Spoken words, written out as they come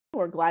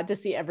We're glad to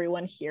see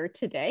everyone here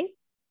today.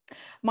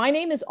 My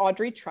name is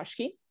Audrey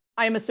Truschke.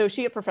 I am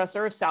Associate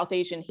Professor of South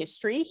Asian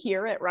History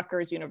here at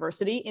Rutgers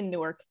University in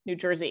Newark, New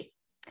Jersey.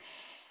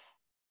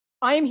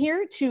 I am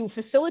here to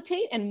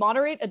facilitate and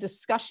moderate a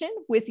discussion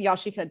with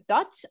Yashica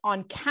Dutt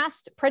on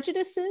caste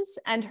prejudices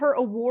and her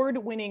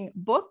award-winning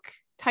book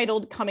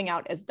titled Coming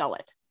Out as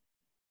Dalit.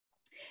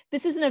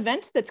 This is an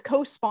event that's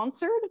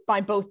co-sponsored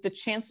by both the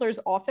Chancellor's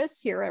Office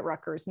here at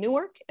Rutgers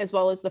Newark, as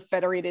well as the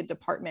Federated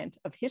Department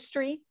of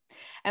History.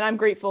 And I'm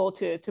grateful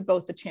to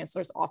both the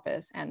Chancellor's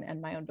Office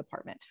and my own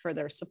department for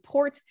their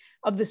support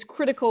of this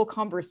critical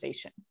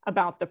conversation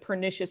about the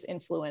pernicious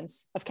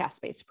influence of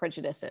caste-based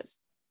prejudices.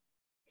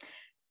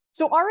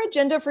 So our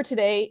agenda for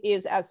today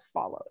is as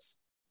follows.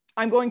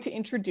 I'm going to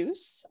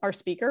introduce our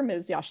speaker,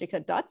 Ms.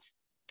 Yashica Dutt.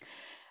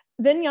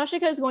 Then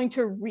Yashica is going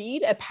to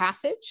read a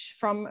passage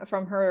from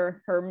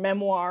her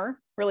memoir,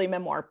 really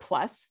memoir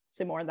plus,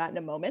 say more on that in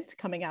a moment,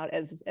 Coming Out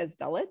as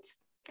Dalit.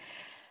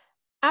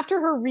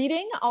 After her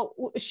reading,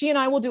 she and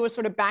I will do a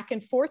sort of back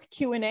and forth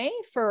Q&A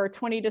for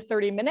 20 to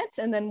 30 minutes,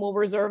 and then we'll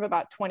reserve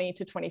about 20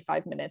 to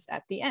 25 minutes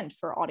at the end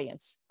for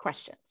audience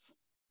questions.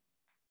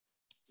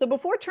 So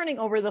before turning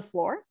over the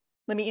floor,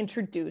 let me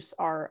introduce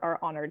our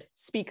honored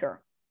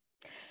speaker.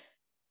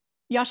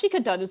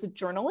 Yashica Dutt is a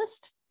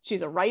journalist,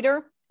 she's a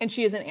writer, and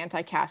she is an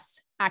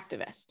anti-caste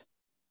activist.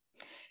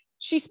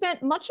 She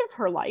spent much of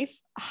her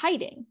life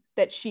hiding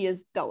that she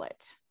is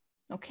Dalit,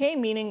 okay?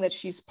 Meaning that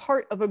she's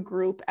part of a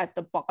group at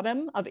the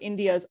bottom of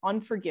India's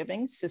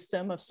unforgiving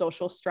system of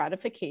social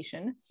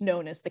stratification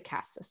known as the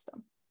caste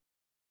system.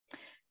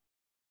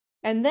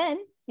 And then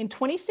in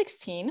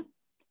 2016,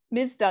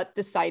 Ms. Dutt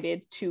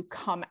decided to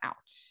come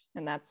out,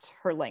 and that's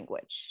her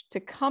language, to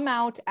come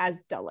out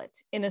as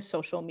Dalit in a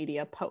social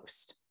media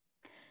post.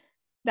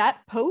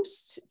 That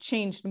post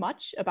changed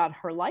much about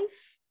her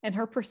life and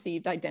her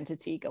perceived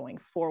identity going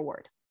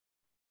forward.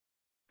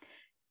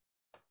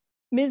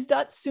 Ms.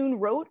 Dutt soon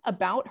wrote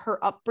about her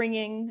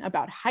upbringing,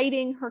 about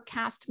hiding her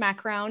caste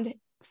background,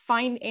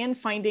 finding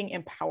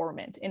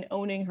empowerment in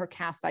owning her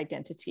caste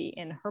identity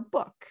in her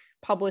book,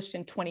 published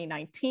in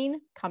 2019,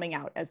 Coming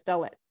Out as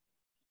Dalit.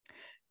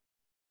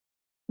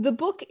 The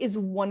book is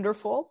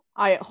wonderful.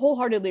 I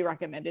wholeheartedly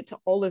recommend it to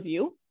all of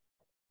you.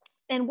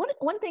 And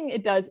one thing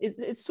it does is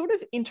it sort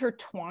of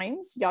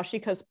intertwines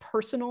Yashica's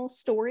personal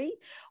story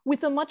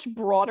with a much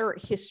broader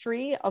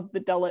history of the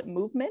Dalit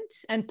movement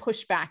and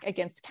pushback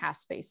against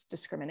caste-based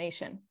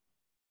discrimination.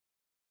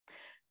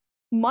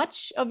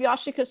 Much of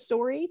Yashica's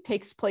story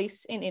takes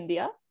place in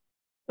India,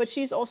 but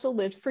she's also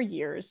lived for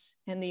years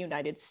in the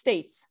United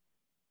States.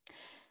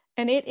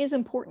 And it is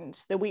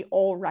important that we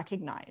all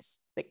recognize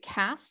that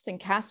caste and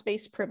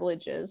caste-based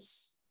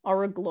privileges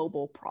are a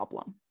global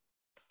problem,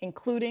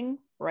 including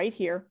right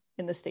here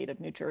in the state of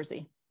New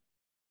Jersey.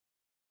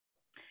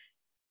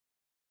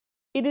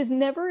 It is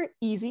never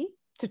easy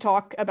to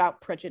talk about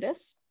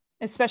prejudice,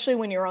 especially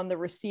when you're on the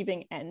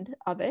receiving end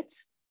of it.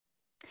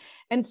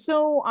 And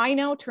so I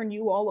now turn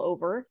you all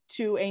over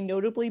to a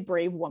notably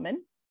brave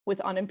woman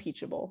with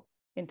unimpeachable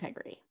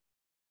integrity,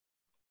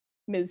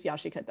 Ms.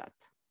 Yashica Dutt.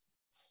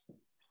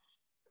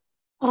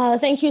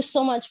 Thank you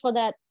so much for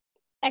that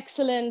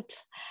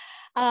excellent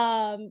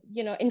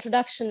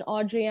introduction,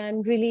 Audrey.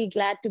 I'm really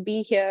glad to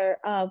be here.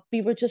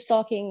 We were just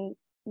talking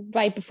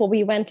right before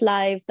we went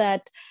live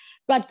that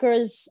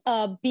Rutgers,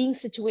 being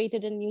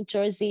situated in New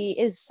Jersey,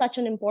 is such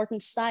an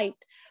important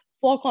site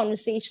for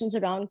conversations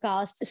around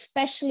caste,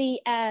 especially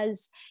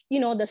as,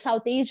 the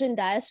South Asian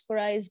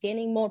diaspora is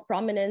gaining more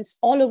prominence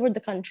all over the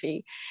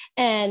country.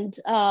 And,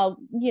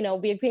 we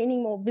are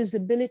gaining more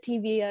visibility.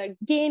 We are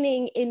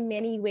gaining in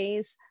many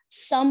ways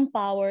some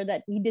power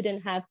that we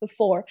didn't have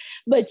before.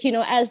 But,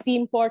 as the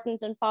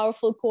important and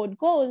powerful quote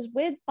goes,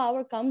 with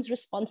power comes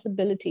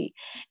responsibility.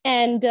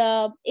 And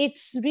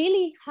it's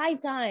really high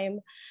time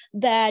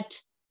that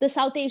the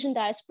South Asian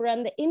diaspora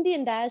and the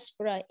Indian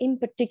diaspora in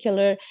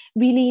particular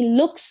really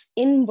looks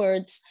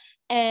inwards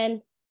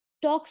and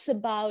talks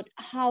about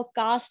how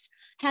caste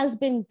has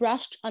been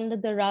brushed under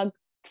the rug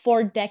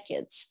for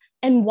decades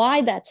and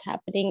why that's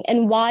happening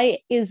and why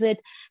has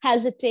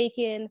it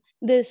taken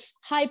this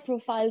high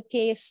profile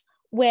case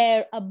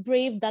where a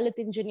brave Dalit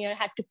engineer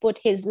had to put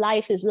his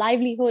life, his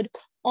livelihood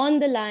on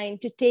the line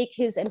to take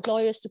his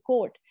employers to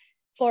court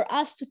for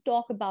us to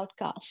talk about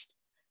caste.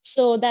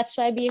 So that's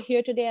why we are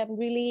here today. I'm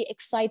really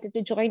excited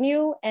to join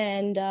you.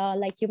 And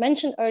like you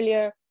mentioned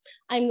earlier,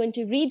 I'm going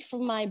to read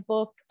from my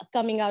book,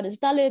 Coming Out as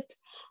Dalit.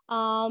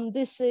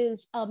 This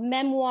is a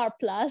memoir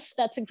plus.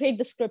 That's a great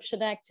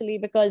description, actually,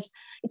 because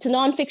it's a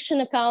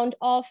nonfiction account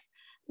of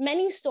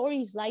many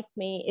stories like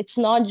me. It's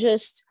not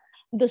just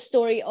the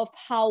story of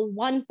how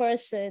one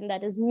person,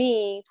 that is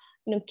me,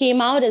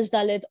 came out as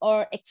Dalit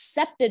or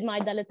accepted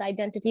my Dalit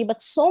identity, but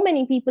so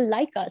many people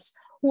like us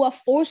who are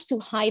forced to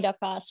hide our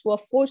caste, who are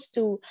forced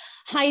to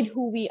hide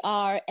who we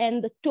are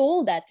and the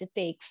toll that it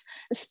takes,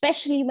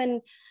 especially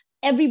when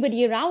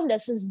everybody around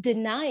us is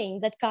denying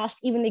that caste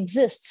even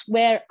exists,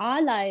 where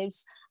our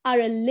lives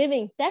are a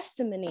living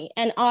testimony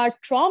and our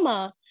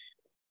trauma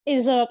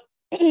is a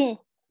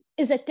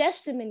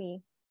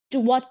testimony to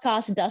what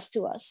caste does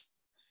to us.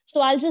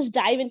 So I'll just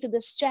dive into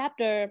this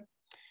chapter.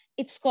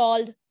 It's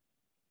called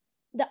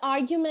The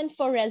Argument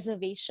for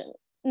Reservation.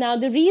 Now,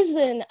 the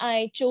reason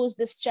I chose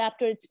this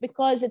chapter, it's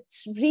because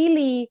it's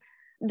really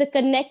the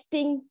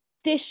connecting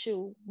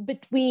tissue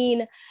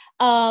between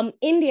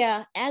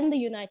India and the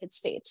United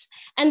States.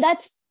 And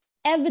that's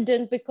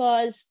evident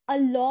because a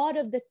lot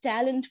of the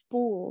talent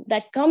pool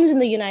that comes in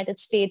the United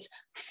States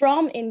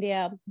from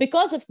India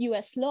because of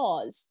US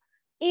laws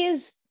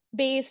is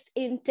based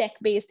in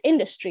tech-based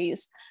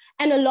industries.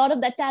 And a lot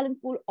of that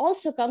talent pool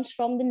also comes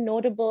from the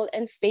notable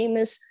and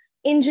famous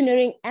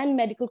engineering and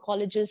medical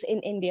colleges in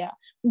India,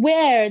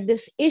 where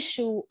this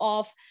issue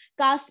of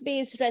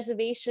caste-based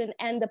reservation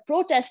and the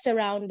protest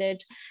around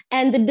it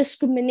and the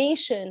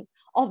discrimination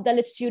of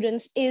Dalit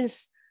students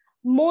is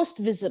most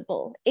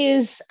visible,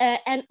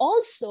 and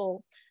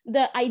also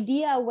the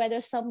idea whether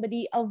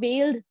somebody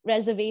availed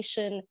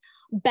reservation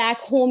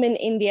back home in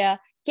India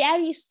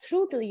carries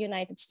through to the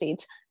United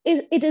States.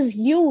 It is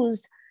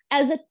used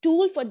as a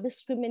tool for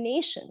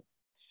discrimination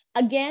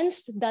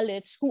against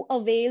Dalits who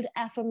availed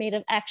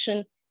affirmative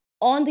action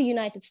on the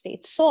United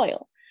States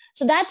soil.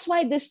 So that's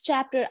why this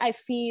chapter, I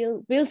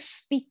feel, will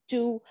speak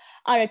to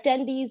our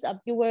attendees, our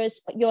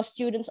viewers, your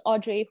students,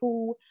 Audrey,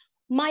 who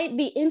might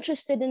be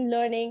interested in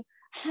learning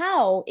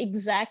how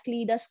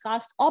exactly does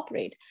caste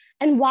operate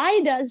and why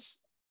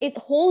does it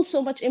hold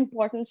so much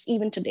importance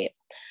even today.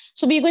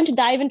 So we're going to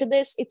dive into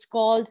this. It's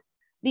called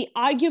The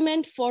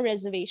Argument for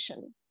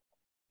Reservation.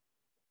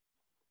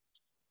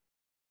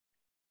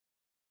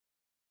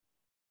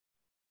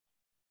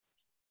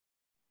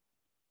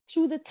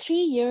 Through the 3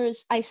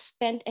 years I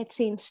spent at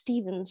St.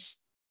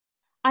 Stephen's,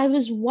 I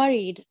was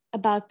worried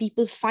about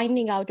people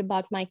finding out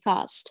about my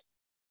caste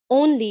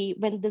only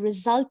when the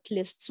result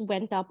lists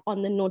went up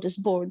on the notice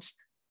boards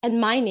and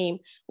my name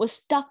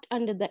was tucked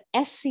under the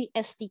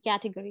SC/ST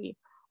category,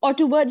 or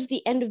towards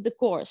the end of the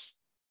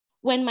course,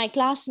 when my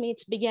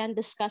classmates began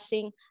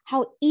discussing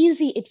how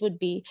easy it would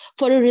be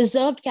for a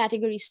reserved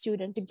category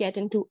student to get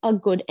into a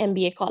good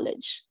MBA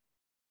college.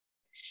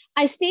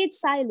 I stayed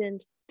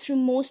silent through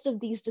most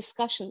of these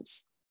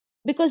discussions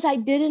because I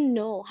didn't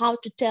know how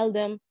to tell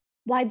them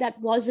why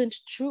that wasn't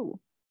true.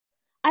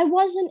 I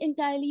wasn't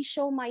entirely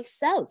sure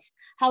myself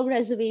how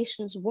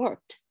reservations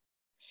worked,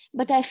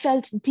 but I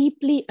felt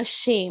deeply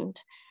ashamed.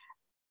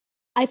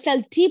 I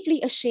felt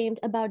deeply ashamed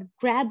about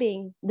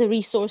grabbing the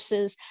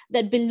resources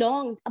that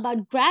belonged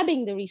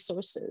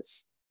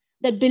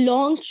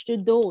to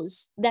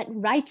those that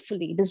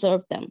rightfully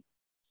deserved them.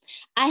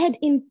 I had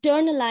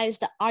internalized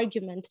the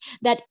argument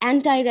that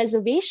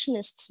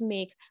anti-reservationists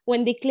make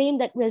when they claim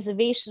that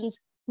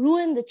reservations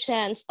ruin the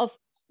chance of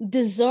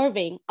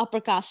deserving upper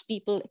caste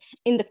people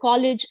in the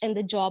college and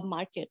the job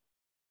market.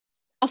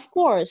 Of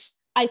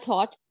course, I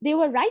thought they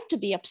were right to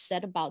be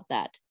upset about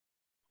that.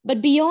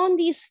 But beyond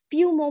these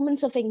few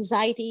moments of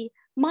anxiety,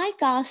 my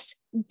caste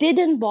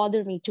didn't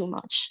bother me too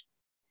much.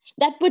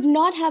 That would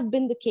not have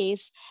been the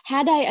case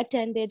had I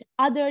attended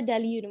other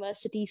Delhi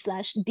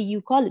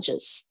University/DU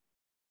colleges.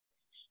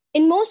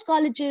 In most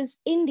colleges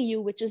in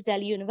DU, which is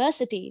Delhi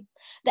University,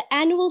 the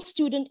annual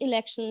student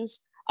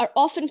elections are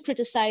often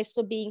criticized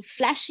for being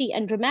flashy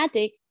and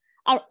dramatic,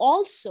 are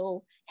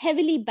also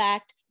heavily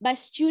backed by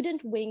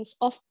student wings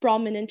of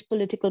prominent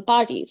political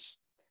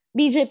parties: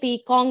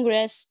 BJP,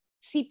 Congress,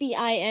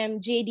 CPIM,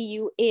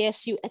 JDU,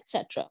 ASU,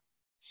 etc.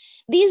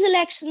 These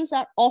elections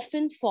are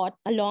often fought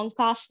along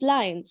caste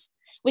lines,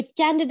 with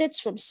candidates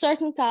from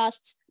certain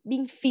castes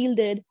being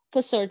fielded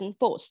for certain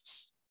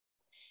posts.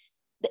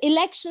 The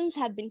elections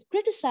have been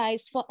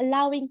criticized for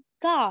allowing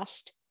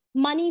caste,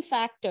 money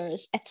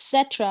factors,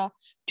 etc.,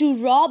 to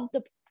rob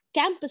the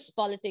campus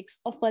politics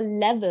of a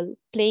level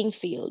playing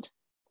field.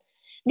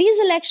 These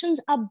elections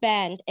are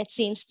banned at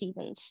St.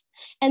 Stephen's,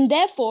 and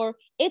therefore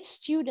its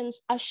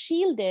students are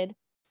shielded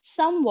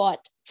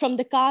somewhat from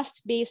the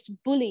caste-based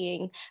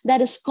bullying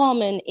that is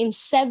common in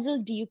several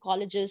DU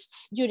colleges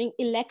during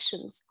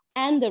elections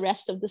and the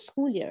rest of the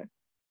school year.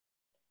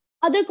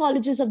 Other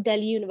colleges of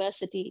Delhi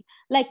University,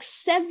 like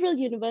several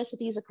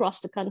universities across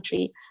the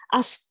country,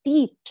 are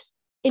steeped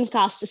in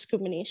caste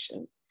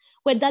discrimination,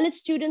 where Dalit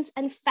students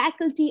and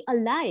faculty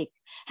alike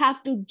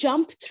have to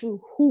jump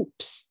through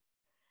hoops.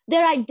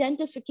 Their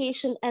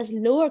identification as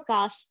lower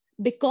caste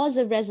because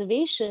of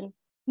reservation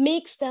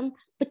makes them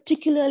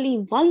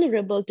particularly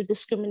vulnerable to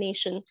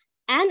discrimination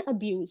and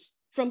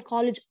abuse from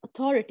college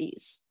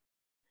authorities.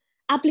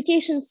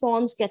 Application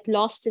forms get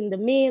lost in the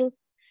mail,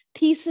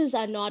 theses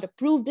are not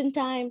approved in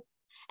time,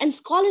 and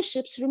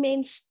scholarships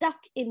remain stuck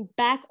in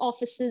back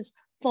offices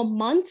for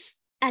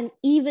months and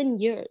even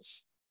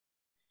years.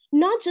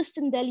 Not just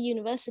in Delhi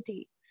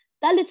University,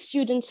 Dalit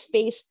students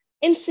face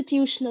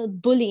institutional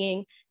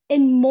bullying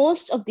in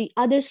most of the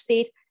other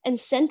state and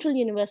central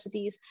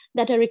universities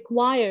that are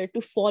required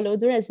to follow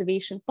the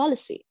reservation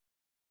policy.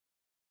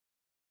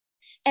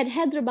 At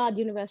Hyderabad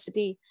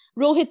University,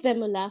 Rohith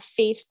Vemula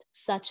faced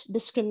such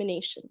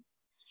discrimination.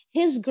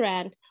 His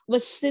grant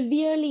was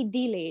severely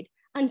delayed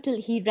until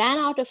he ran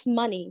out of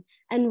money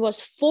and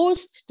was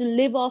forced to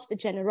live off the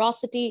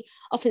generosity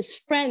of his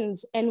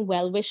friends and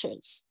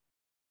well-wishers.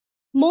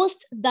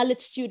 Most Dalit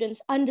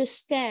students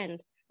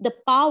understand the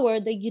power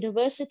the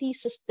university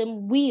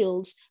system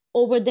wields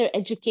over their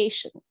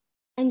education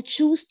and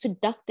choose to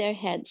duck their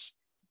heads,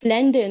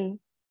 blend in,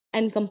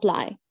 and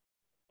comply.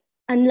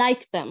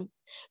 Unlike them,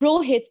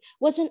 Rohith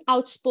was an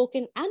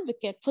outspoken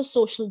advocate for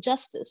social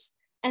justice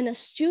and a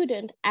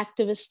student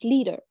activist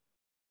leader.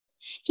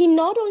 He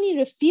not only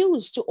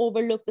refused to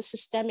overlook the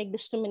systemic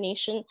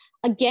discrimination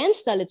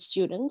against Dalit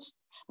students,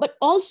 but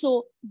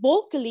also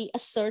vocally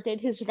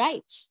asserted his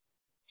rights.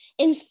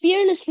 In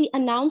fearlessly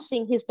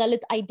announcing his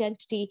Dalit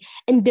identity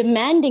and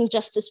demanding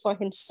justice for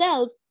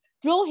himself,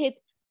 Rohith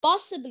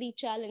possibly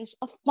challenged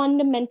a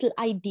fundamental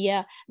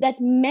idea that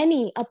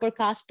many upper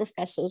caste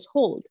professors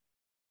hold,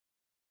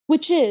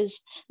 which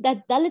is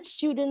that Dalit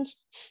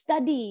students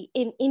study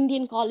in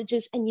Indian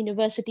colleges and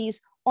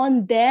universities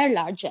on their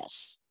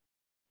largesse.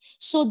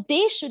 So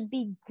they should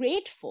be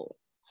grateful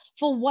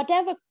for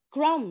whatever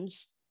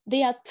crumbs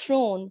they are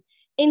thrown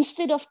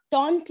instead of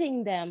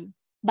taunting them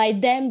by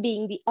them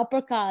being the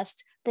upper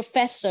caste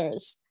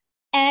professors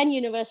and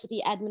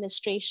university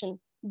administration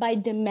by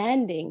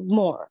demanding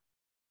more.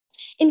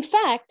 In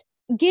fact,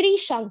 Giri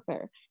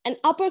Shankar, an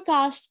upper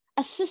caste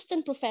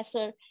assistant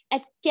professor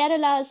at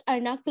Kerala's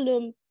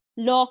Ernakulam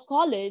Law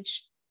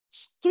College,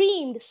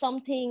 screamed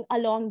something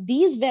along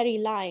these very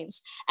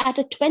lines at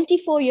a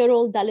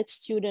 24-year-old Dalit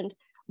student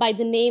by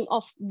the name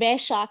of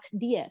Yashica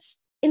Dutt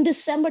in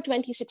December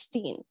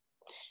 2016.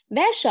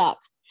 Yashica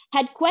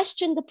had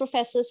questioned the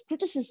professor's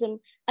criticism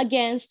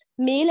against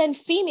male and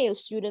female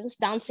students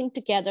dancing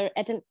together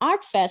at an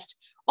art fest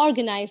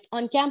organized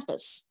on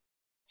campus.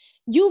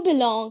 You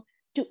belong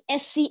to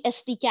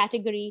SC/ST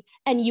category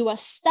and you are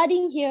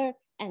studying here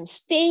and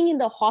staying in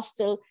the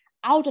hostel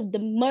out of the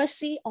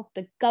mercy of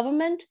the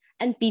government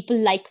and people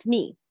like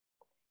me,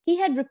 he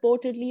had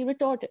reportedly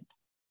retorted.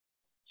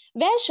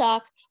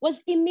 Yashica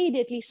was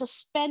immediately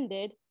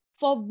suspended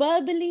for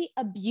verbally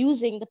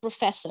abusing the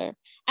professor,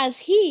 as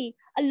he,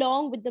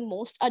 along with the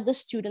most other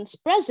students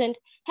present,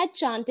 had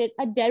chanted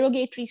a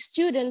derogatory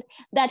student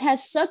that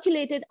has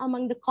circulated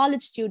among the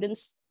college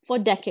students for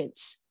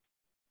decades.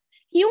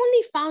 He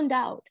only found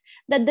out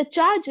that the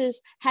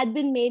charges had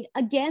been made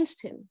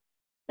against him.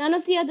 None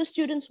of the other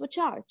students were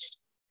charged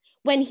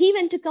when he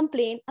went to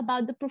complain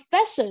about the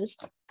professor's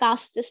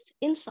casteist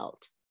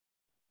insult.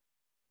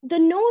 The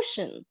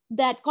notion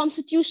that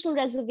constitutional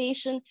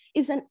reservation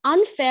is an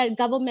unfair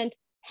government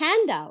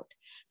handout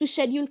to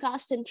scheduled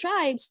caste and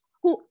tribes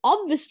who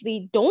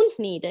obviously don't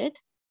need it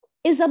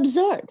is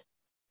absurd.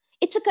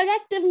 It's a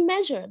corrective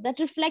measure that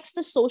reflects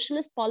the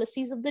socialist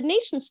policies of the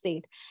nation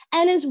state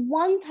and is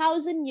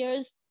 1,000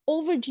 years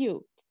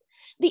overdue.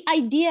 The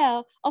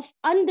idea of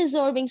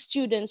undeserving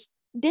students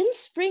didn't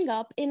spring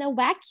up in a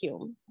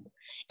vacuum.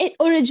 It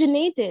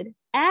originated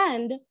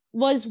and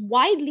was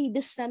widely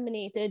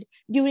disseminated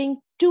during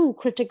two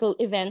critical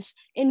events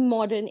in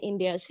modern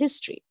India's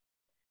history: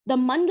 the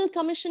Mandal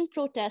Commission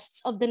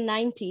protests of the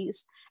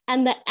 90s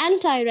and the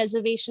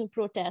anti-reservation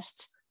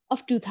protests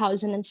of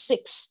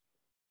 2006.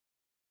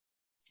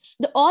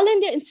 The All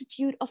India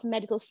Institute of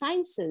Medical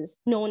Sciences,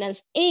 known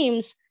as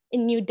AIIMS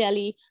in New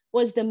Delhi,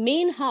 was the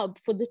main hub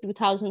for the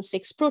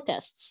 2006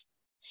 protests,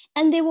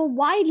 and they were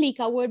widely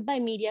covered by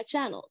media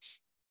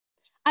channels.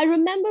 I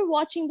remember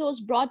watching those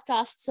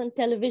broadcasts on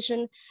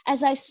television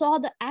as I saw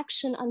the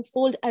action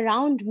unfold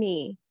around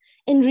me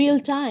in real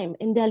time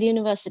in Delhi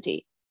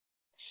University.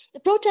 The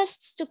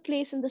protests took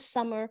place in the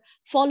summer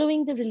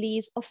following the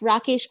release of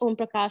Rakesh Om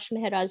Prakash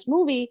Mehra's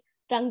movie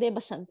Rang De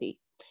Basanti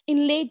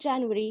in late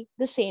January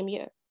the same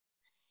year.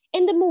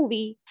 In the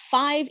movie,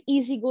 5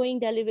 easygoing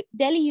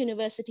Delhi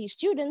University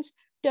students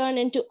turn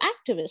into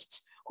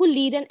activists who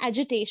lead an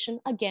agitation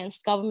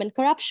against government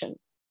corruption.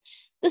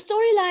 The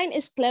storyline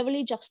is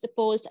cleverly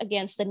juxtaposed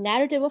against the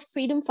narrative of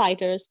freedom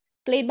fighters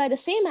played by the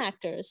same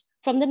actors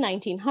from the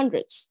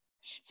 1900s.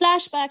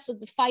 Flashbacks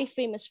of the 5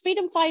 famous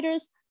freedom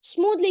fighters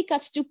smoothly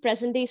cuts to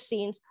present-day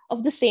scenes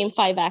of the same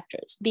 5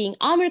 actors, being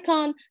Amir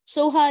Khan,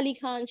 Soha Ali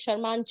Khan,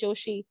 Sharman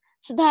Joshi,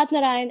 Siddharth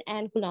Narayan,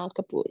 and Kunal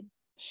Kapoor.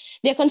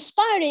 They're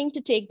conspiring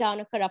to take down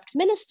a corrupt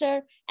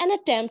minister and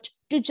attempt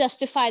to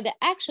justify their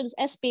actions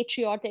as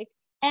patriotic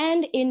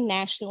and in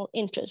national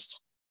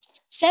interest.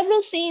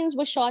 Several scenes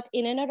were shot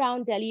in and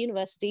around Delhi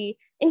University,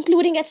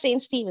 including at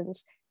St.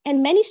 Stephen's,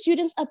 and many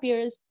students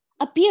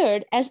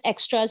appeared as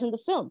extras in the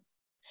film.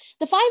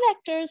 The 5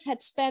 actors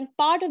had spent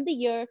part of the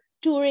year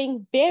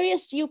touring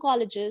various DU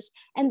colleges,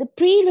 and the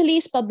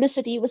pre-release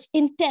publicity was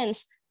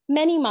intense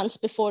many months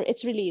before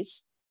its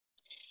release.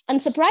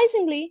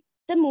 Unsurprisingly,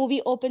 the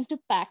movie opened to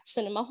packed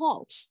cinema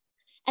halls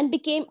and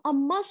became a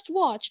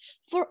must-watch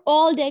for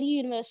all Delhi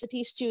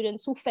University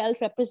students who felt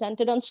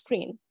represented on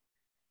screen.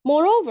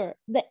 Moreover,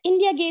 the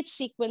India Gate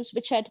sequence,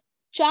 which had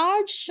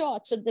charged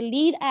shots of the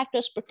lead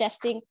actors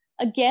protesting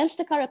against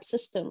the corrupt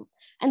system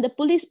and the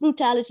police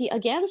brutality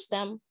against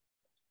them,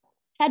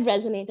 had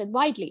resonated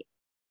widely.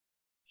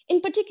 In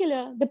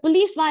particular, the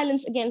police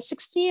violence against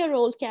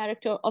 60-year-old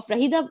character of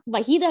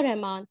Wahida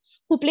Rahman,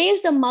 who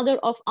plays the mother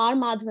of R.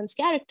 Madhavan's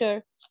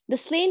character, the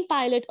slain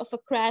pilot of a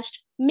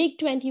crashed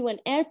MiG-21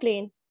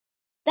 airplane,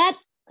 that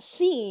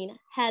scene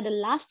had a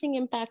lasting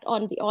impact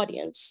on the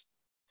audience.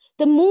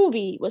 The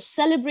movie was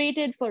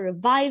celebrated for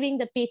reviving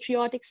the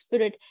patriotic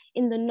spirit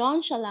in the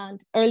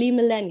nonchalant early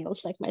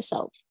millennials like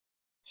myself.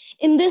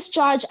 In this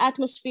charged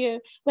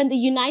atmosphere, when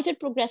the United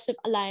Progressive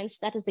Alliance,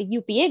 that is the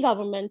UPA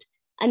government,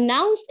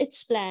 announced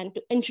its plan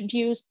to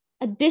introduce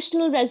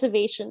additional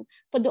reservation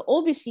for the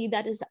OBC,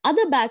 that is the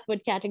other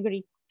backward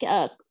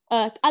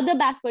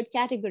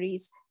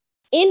categories,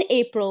 in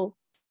April,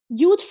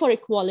 Youth for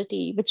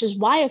Equality, which is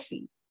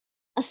YFE,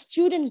 a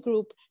student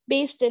group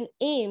based in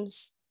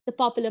AIMS, the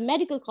popular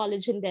medical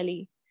college in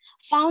Delhi,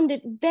 found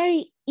it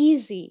very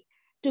easy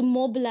to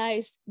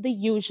mobilize the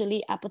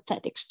usually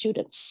apathetic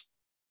students.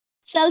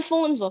 Cell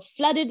phones were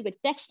flooded with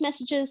text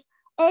messages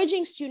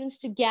urging students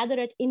to gather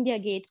at India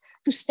Gate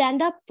to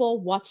stand up for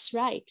what's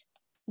right.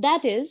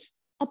 That is,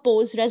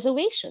 oppose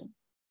reservation.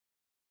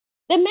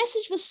 The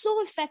message was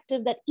so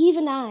effective that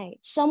even I,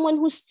 someone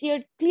who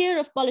steered clear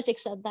of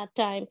politics at that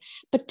time,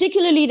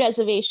 particularly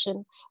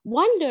reservation,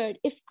 wondered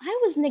if I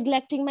was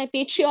neglecting my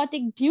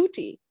patriotic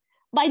duty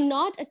by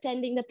not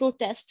attending the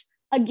protests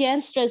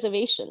against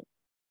reservation.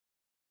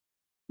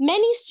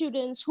 Many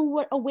students who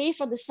were away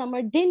for the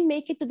summer didn't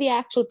make it to the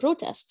actual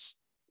protests,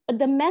 but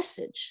the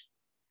message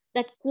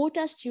that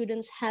quota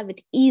students have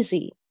it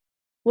easy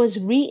was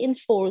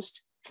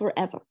reinforced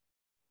forever.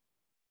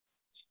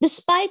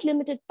 Despite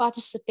limited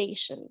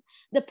participation,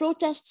 the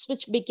protests,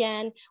 which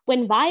began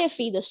when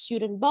YFE, the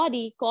student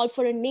body, called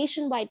for a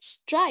nationwide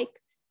strike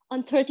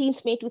on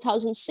 13th May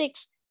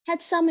 2006,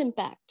 had some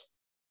impact.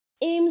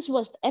 AIMS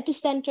was the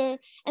epicenter,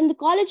 and the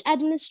college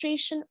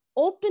administration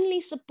openly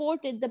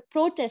supported the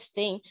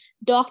protesting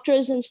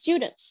doctors and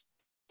students,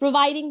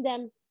 providing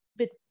them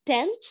with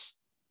tents,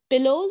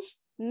 pillows,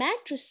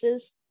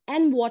 mattresses,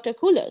 and water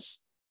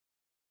coolers.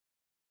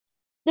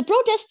 The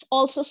protests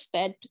also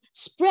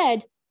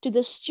spread to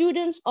the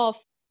students of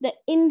the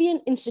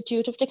Indian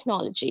Institute of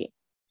Technology,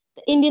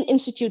 the Indian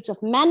Institutes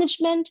of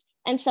Management,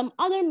 and some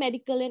other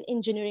medical and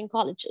engineering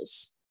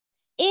colleges.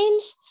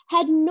 AIMS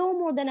had no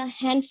more than a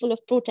handful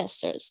of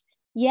protesters,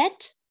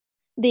 yet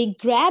they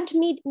grabbed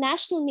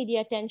national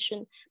media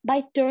attention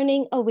by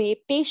turning away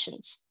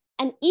patients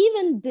and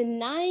even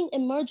denying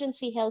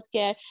emergency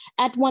healthcare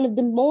at one of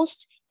the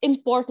most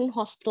important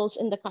hospitals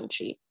in the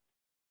country.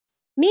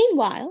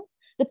 Meanwhile,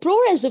 the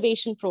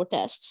pro-reservation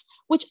protests,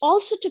 which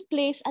also took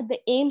place at the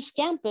AIMS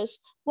campus,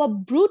 were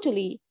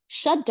brutally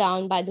shut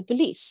down by the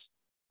police,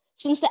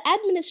 since the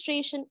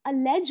administration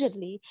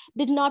allegedly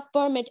did not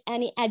permit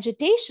any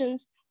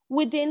agitations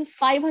within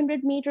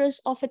 500 meters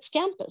of its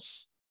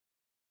campus.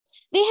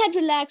 They had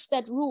relaxed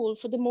that rule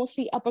for the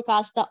mostly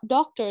upper-caste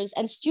doctors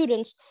and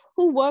students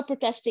who were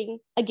protesting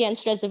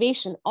against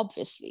reservation,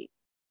 obviously.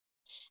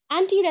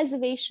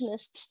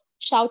 Anti-reservationists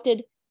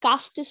shouted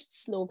casteist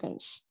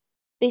slogans.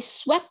 They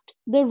swept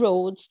the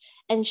roads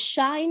and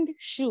shined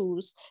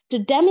shoes to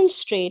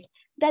demonstrate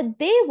that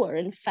they were,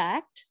 in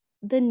fact,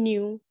 the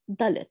new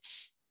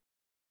Dalits.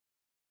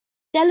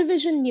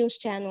 Television news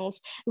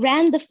channels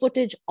ran the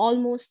footage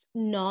almost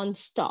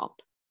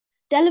non-stop.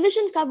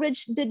 Television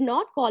coverage did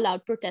not call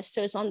out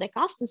protesters on their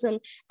casteism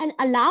and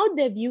allowed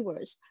their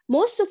viewers,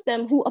 most of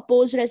them who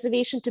opposed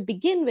reservation to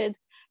begin with,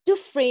 to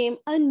frame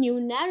a new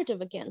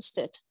narrative against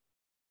it.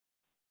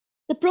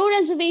 The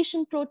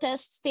pro-reservation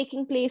protests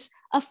taking place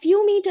a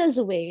few meters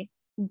away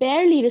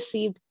barely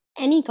received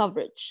any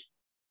coverage.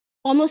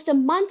 Almost a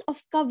month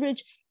of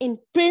coverage in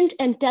print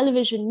and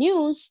television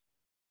news.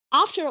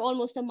 After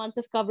almost a month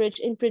of coverage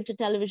in print and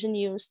television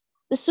news,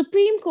 the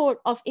Supreme Court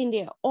of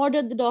India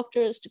ordered the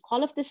doctors to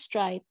call off this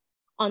strike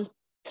on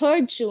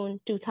 3rd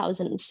June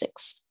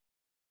 2006.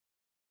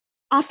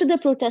 After the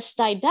protests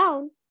died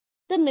down,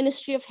 the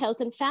Ministry of Health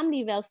and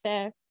Family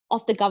Welfare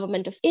of the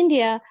Government of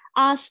India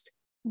asked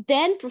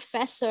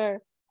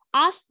Professor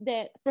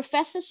Sukhdev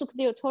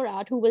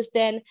Thorat, who was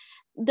then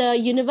the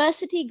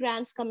University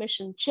Grants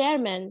Commission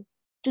chairman,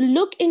 to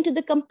look into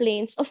the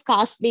complaints of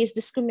caste-based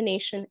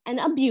discrimination and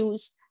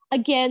abuse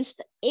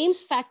against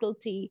AIMS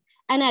faculty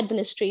and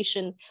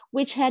administration,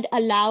 which had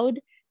allowed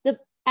the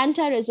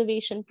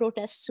anti-reservation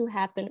protests to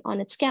happen on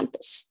its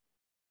campus.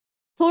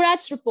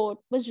 Thorat's report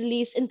was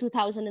released in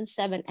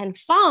 2007 and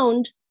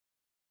found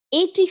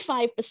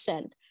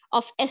 85%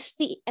 of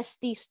ST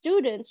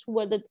students, who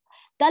were the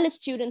Dalit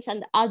students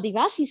and the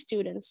Adivasi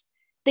students,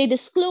 they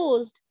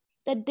disclosed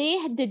that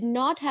they did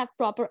not have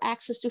proper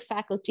access to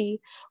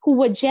faculty who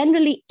were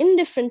generally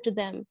indifferent to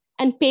them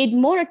and paid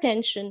more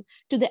attention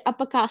to their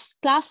upper caste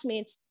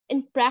classmates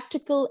in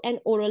practical and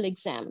oral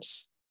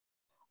exams.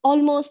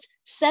 Almost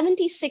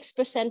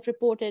 76%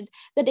 reported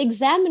that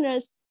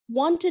examiners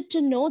wanted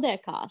to know their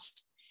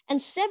caste, and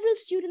several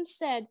students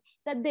said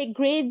that their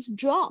grades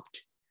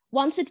dropped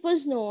once it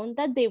was known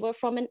that they were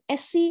from an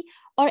SC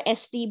or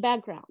ST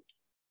background.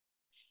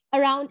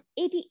 Around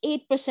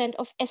 88%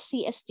 of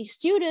SC/ST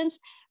students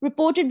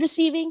reported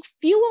receiving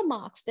fewer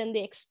marks than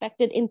they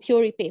expected in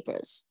theory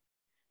papers.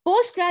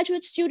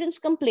 Postgraduate students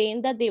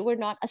complained that they were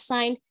not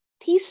assigned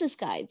thesis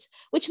guides,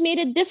 which made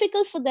it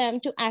difficult for them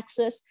to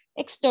access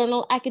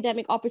external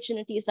academic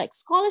opportunities like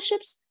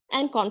scholarships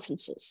and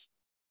conferences.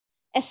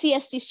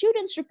 SC/ST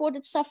students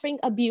reported suffering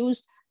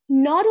abuse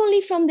not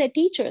only from their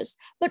teachers,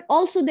 but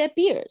also their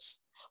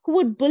peers, who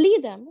would bully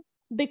them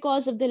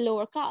because of their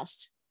lower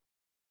caste.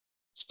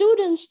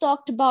 Students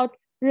talked about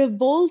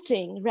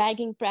revolting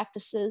ragging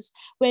practices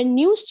where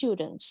new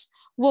students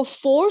were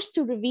forced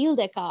to reveal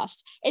their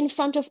caste in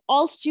front of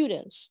all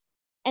students.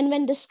 And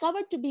when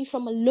discovered to be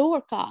from a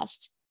lower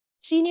caste,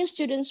 senior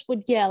students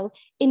would yell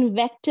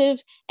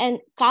invective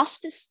and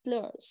casteist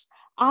slurs,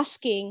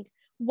 asking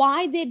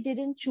why they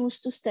didn't choose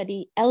to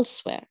study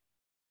elsewhere.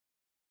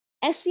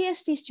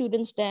 SC/ST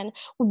students then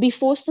would be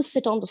forced to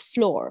sit on the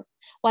floor,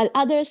 while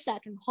others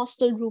sat in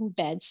hostel room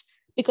beds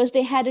because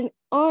they hadn't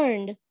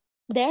earned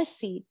their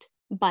seat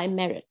by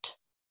merit.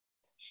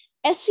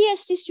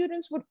 SC/ST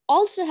students would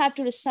also have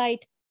to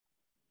recite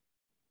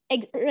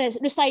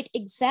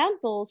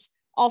examples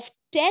of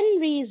 10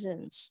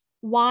 reasons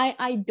why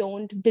I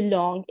don't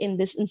belong in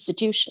this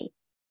institution,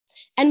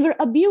 and were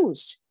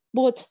abused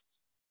both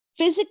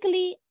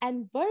physically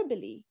and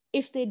verbally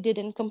if they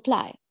didn't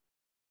comply.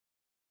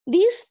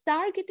 These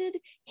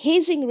targeted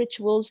hazing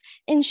rituals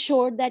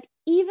ensured that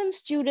even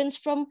students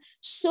from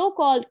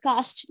so-called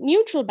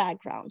caste-neutral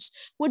backgrounds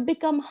would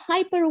become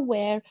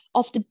hyper-aware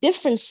of the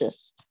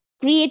differences,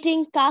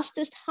 creating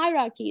casteist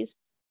hierarchies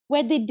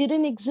where they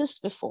didn't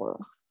exist before.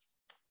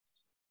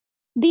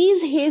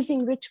 These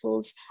hazing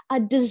rituals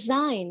are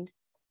designed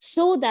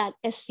so that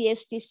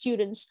SC/ST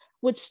students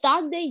would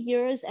start their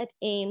years at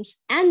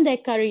AIMS and their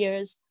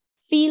careers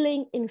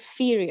feeling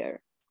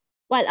inferior,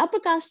 while upper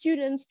caste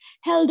students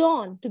held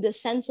on to the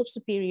sense of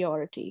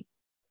superiority.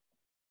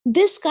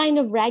 This kind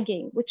of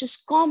ragging, which is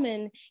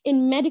common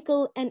in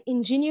medical and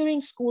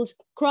engineering schools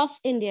across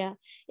India,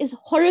 is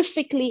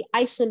horrifically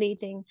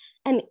isolating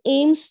and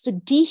aims to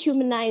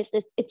dehumanize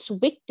its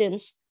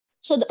victims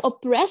so the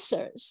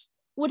oppressors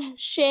would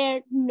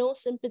share no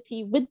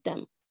sympathy with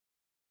them.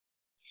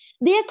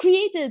 They are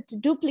created to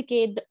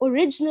duplicate the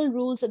original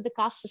rules of the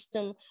caste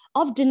system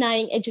of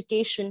denying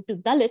education to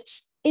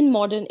Dalits in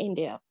modern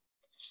India.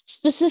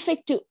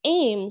 Specific to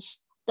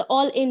AIMS, the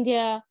All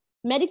India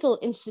Medical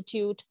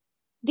Institute,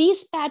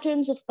 these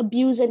patterns of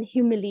abuse and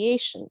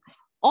humiliation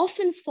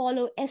often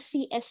follow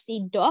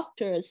SC/ST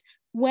doctors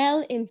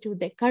well into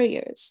their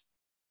careers.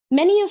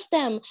 Many of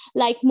them,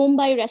 like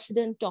Mumbai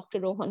resident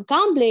Dr. Rohan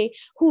Kamble,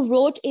 who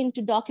wrote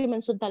into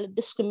documents of Dalit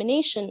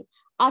discrimination,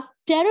 are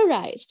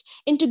terrorized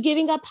into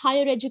giving up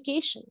higher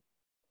education.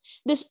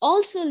 This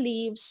also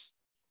leaves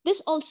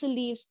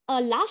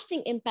a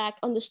lasting impact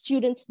on the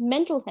students'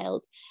 mental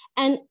health,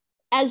 and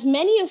as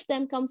many of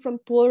them come from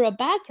poorer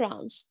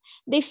backgrounds,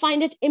 they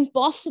find it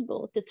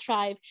impossible to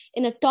thrive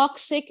in a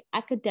toxic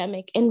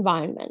academic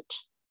environment.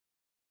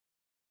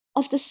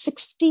 Of the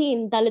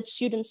 16 Dalit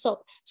student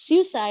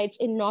suicides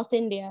in North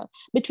India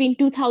between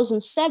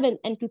 2007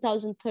 and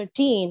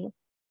 2013,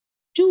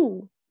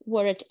 2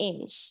 were at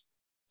AIMS.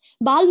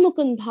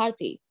 Balmukund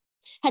Bharti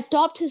had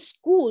topped his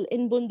school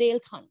in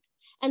Bundelkhand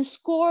and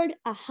scored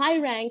a high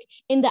rank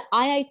in the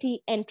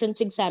IIT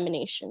entrance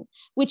examination,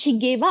 which he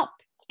gave up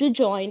to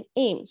join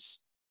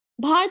AIMS.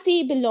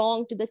 Bharti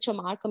belonged to the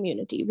Chamar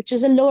community, which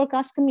is a lower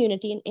caste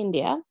community in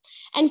India,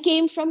 and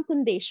came from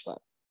Kundeshwar,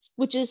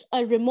 which is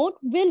a remote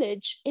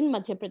village in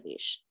Madhya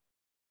Pradesh.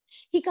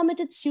 He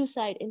committed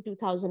suicide in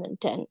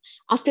 2010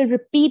 after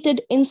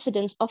repeated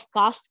incidents of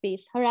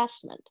caste-based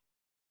harassment.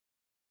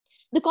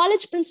 The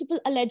college principal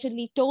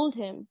allegedly told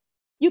him,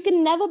 "You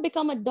can never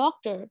become a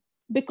doctor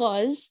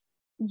because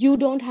you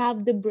don't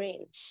have the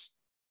brains."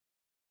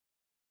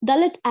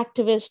 Dalit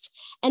activist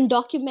and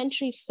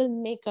documentary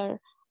filmmaker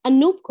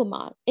Anup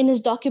Kumar, in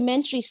his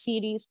documentary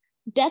series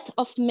Death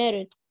of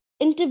Merit,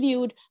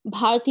 interviewed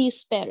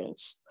Bharti's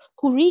parents,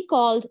 who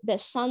recalled their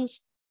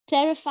son's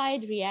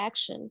terrified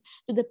reaction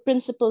to the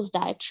principal's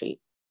diatribe.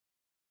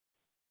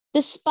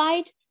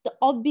 Despite the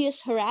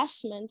obvious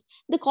harassment,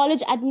 the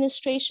college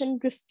administration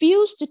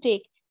refused to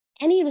take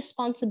any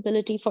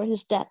responsibility for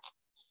his death.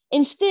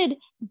 Instead,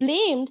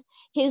 blamed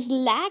his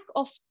lack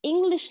of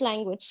English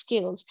language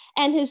skills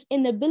and his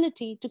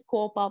inability to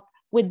cope up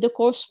with the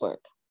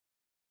coursework.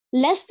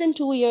 Less than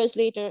 2 years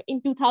later,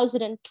 in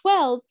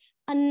 2012,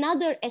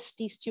 another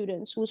ST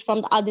student who's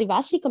from the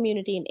Adivasi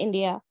community in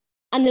India,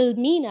 Anil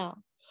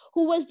Meena,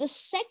 who was the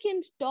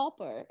second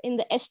topper in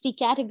the ST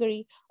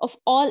category of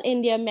All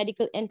India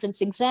Medical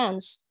Entrance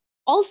Exams,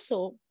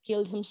 also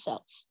killed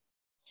himself.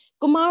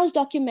 Kumar's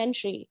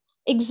documentary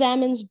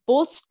examines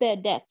both their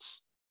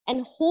deaths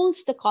and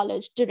holds the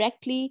college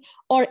directly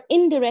or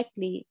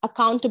indirectly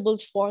accountable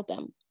for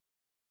them.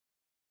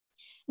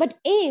 But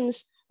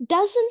AIMS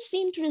doesn't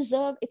seem to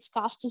reserve its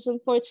casteism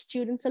for its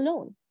students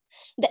alone.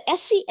 The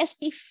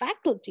SC/ST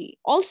faculty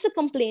also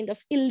complained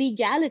of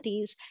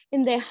illegalities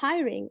in their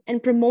hiring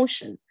and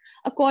promotion,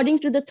 according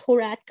to the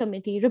Thorat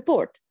Committee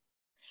report.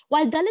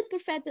 While Dalit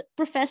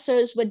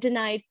professors were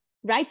denied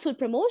rightful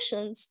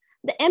promotions,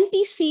 the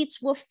empty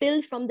seats were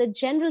filled from the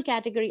general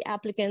category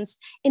applicants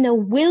in a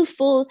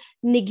willful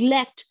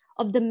neglect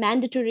of the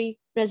mandatory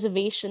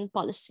reservation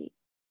policy.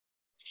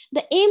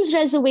 The Ames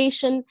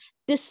reservation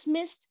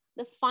dismissed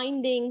the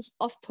findings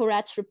of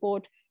Thorat's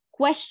report,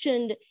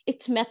 questioned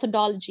its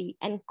methodology,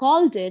 and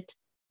called it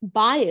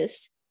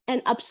biased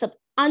and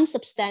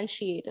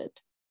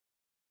unsubstantiated.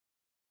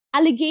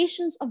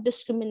 Allegations of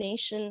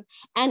discrimination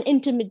and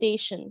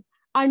intimidation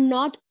are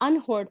not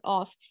unheard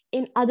of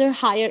in other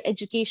higher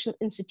education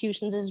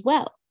institutions as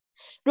well.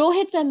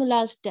 Rohith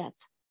Vemula's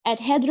death at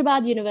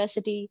Hyderabad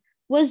University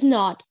was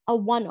not a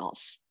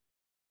one-off.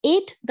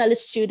 8 Dalit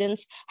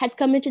students had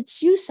committed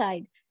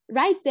suicide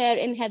right there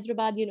in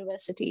Hyderabad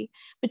University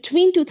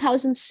between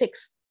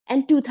 2006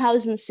 and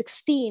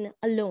 2016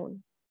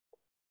 alone.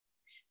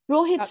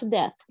 Rohith's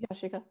death.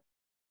 Yashica.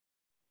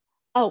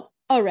 Oh,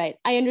 all right.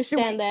 I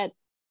understand that.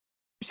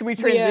 Should we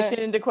transition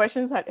into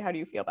questions? How do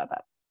you feel about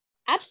that?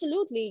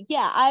 Absolutely.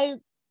 Yeah,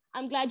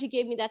 I'm glad you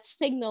gave me that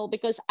signal,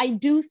 because I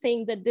do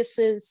think that this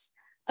is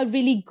a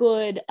really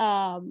good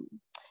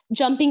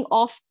jumping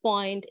off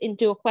point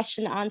into a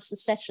question and answer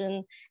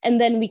session,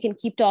 and then we can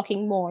keep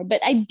talking more.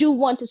 But I do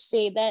want to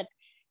say that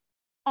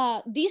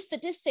these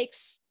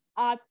statistics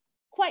are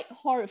quite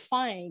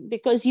horrifying,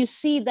 because you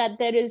see that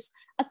there is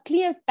a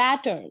clear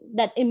pattern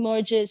that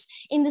emerges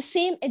in the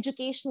same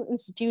educational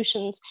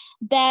institutions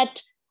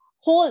that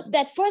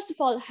first of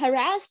all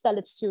harass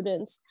Dalit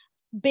students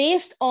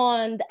based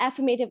on the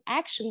affirmative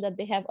action that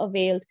they have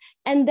availed,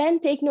 and then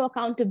take no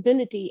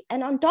accountability.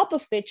 And on top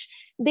of which,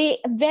 they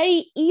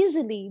very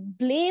easily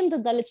blame the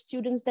Dalit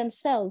students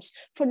themselves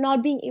for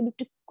not being able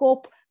to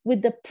cope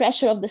with the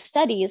pressure of the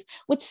studies,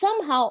 which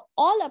somehow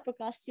all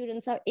upper-caste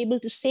students are able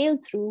to sail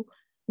through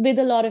with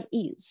a lot of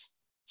ease.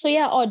 So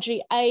yeah,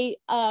 Audrey, I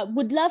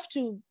would love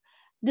to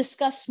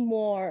discuss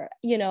more,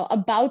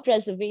 about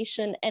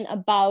reservation and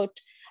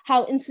about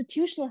how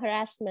institutional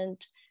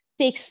harassment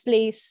takes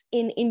place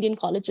in Indian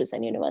colleges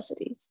and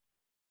universities.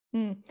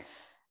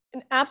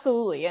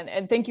 Absolutely.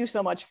 And thank you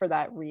so much for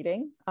that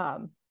reading.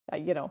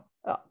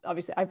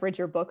 Obviously I've read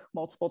your book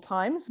multiple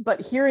times,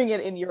 but hearing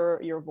it in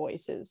your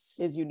voice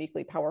is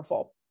uniquely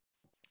powerful.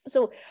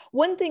 So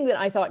one thing that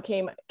I thought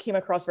came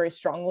across very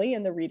strongly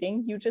in the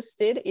reading you just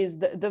did is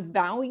the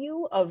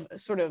value of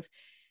sort of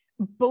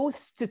both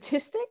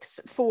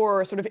statistics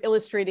for sort of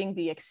illustrating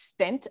the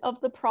extent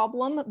of the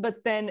problem,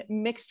 but then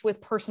mixed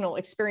with personal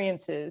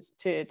experiences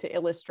to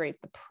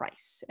illustrate the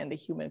price and the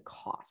human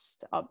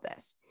cost of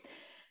this.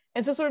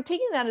 And so sort of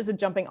taking that as a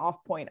jumping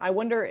off point, I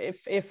wonder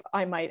if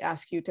I might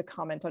ask you to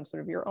comment on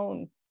sort of your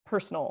own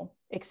personal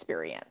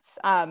experience.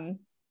 And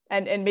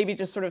maybe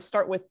just sort of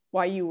start with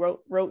why you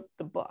wrote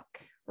the book,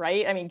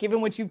 right? I mean,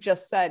 given what you've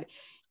just said,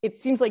 it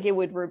seems like it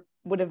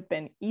would have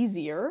been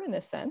easier in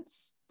a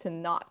sense to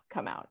not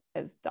come out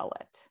as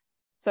Dalit.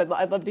 So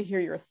I'd love to hear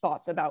your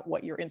thoughts about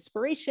what your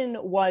inspiration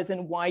was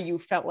and why you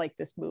felt like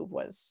this move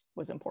was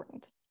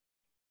important.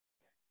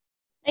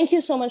 Thank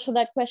you so much for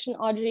that question,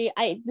 Audrey.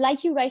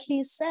 Like you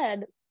rightly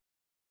said,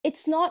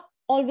 it's not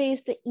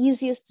always the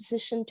easiest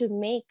decision to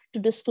make to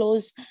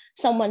disclose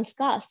someone's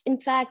caste. In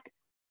fact,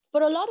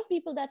 for a lot of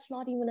people, that's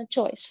not even a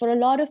choice. For a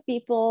lot of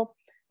people,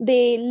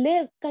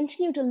 they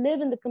continue to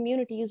live in the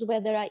communities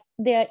where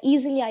they are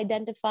easily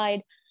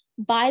identified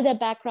by their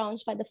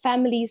backgrounds, by the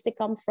families they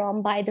come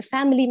from, by the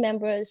family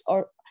members,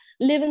 or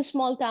live in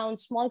small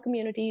towns, small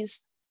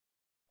communities,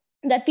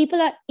 that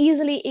people are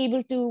easily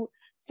able to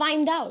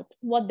find out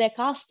what their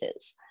caste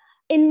is.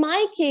 In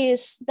my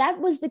case, that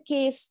was the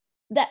case,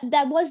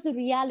 that was the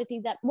reality,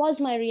 that was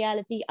my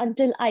reality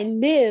until I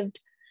lived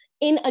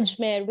in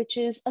Ajmer, which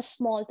is a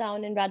small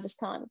town in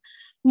Rajasthan.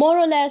 More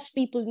or less,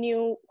 people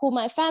knew who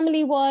my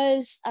family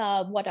was,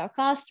 what our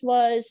caste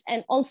was,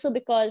 and also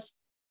because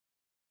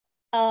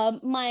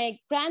my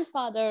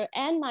grandfather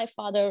and my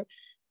father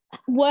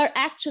were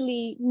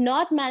actually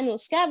not manual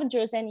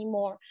scavengers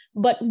anymore,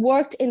 but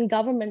worked in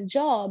government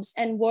jobs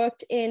and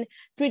worked in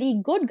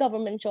pretty good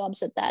government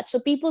jobs at that. So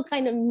people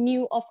kind of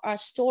knew of our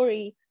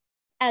story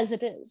as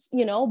it is,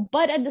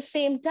 but at the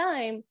same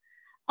time,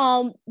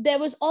 there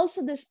was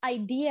also this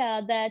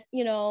idea that,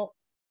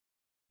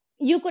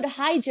 you could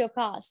hide your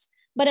caste,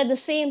 but at the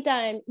same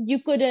time, you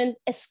couldn't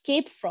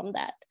escape from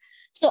that.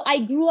 So I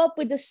grew up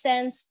with a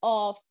sense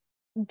of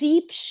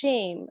deep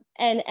shame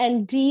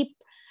and deep,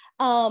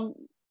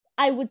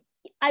 I would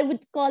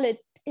call it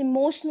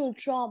emotional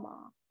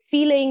trauma,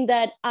 feeling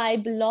that I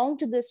belong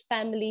to this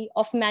family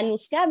of manual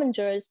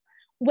scavengers,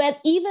 where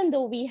even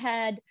though we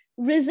had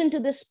risen to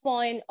this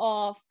point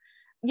of,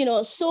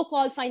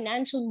 so-called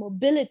financial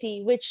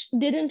mobility, which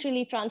didn't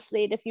really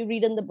translate. If you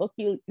read in the book,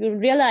 you'll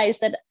realize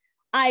that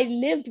I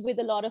lived with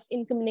a lot of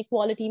income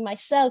inequality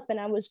myself when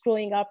I was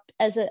growing up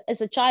as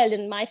a child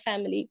in my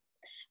family.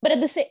 But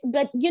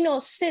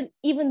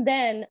even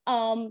then,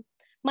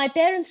 my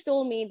parents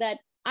told me that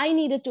I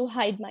needed to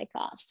hide my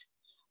caste.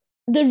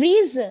 The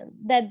reason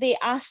that they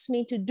asked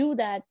me to do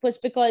that was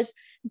because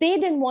they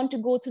didn't want to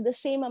go through the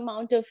same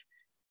amount of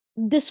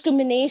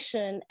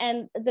discrimination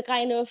and the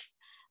kind of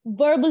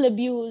verbal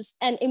abuse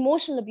and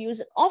emotional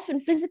abuse,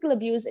 often physical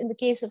abuse in the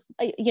case of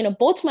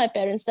both my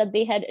parents, that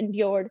they had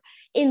endured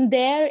in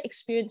their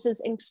experiences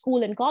in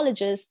school and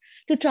colleges,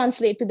 to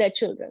translate to their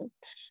children.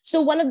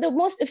 So one of the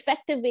most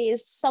effective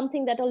ways,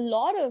 something that a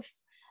lot of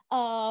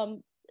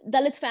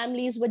Dalit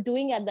families were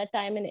doing at that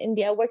time in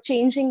India, were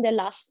changing their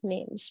last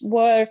names,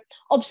 were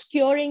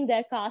obscuring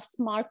their caste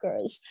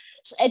markers.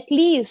 So at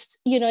least,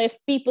 if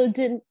people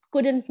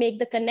couldn't make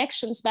the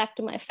connections back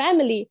to my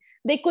family,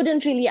 they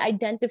couldn't really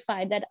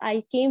identify that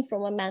I came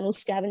from a mammal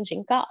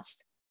scavenging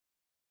caste.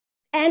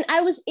 And I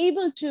was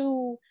able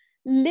to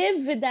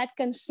live with that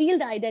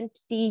concealed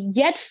identity,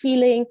 yet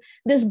feeling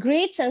this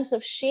great sense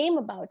of shame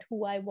about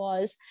who I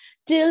was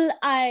till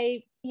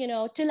I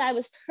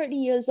was 30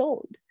 years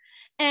old.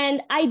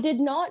 And I did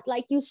not,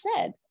 like you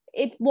said,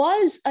 it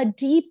was a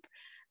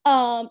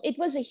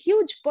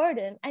huge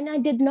burden, and I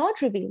did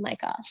not reveal my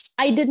caste.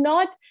 I did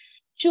not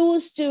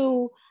choose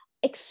to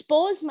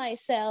expose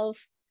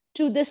myself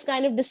to this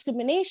kind of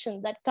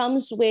discrimination that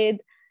comes with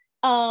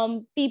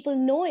people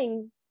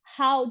knowing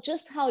how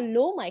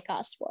low my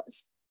caste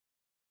was.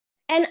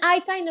 And I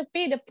kind of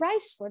paid a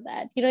price for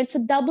that. It's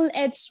a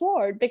double-edged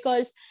sword,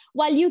 because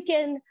while you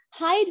can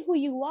hide who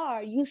you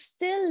are, you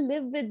still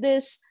live with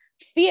this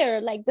fear,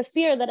 like the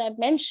fear that I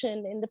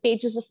mentioned in the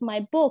pages of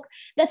my book,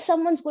 that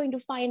someone's going to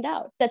find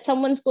out, that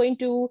someone's going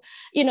to,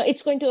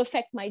 it's going to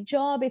affect my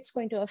job, it's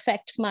going to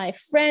affect my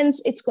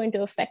friends, it's going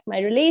to affect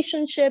my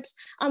relationships.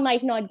 I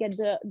might not get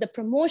the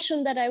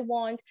promotion that I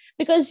want,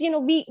 because,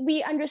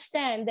 we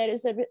understand there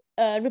is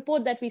a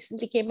report that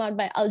recently came out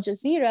by Al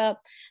Jazeera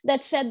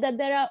that said that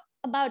there are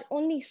about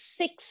only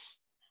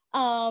 6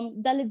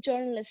 Dalit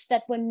journalists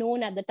that were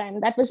known at the time.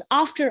 That was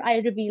after I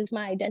revealed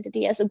my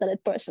identity as a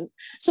Dalit person.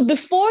 So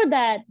before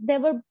that, there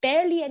were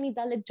barely any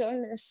Dalit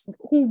journalists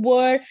who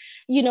were,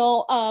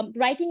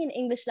 writing in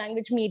English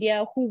language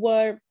media, who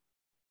were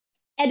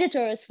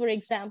editors, for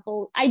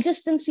example. I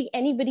just didn't see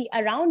anybody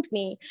around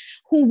me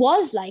who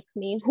was like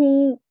me,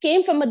 who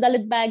came from a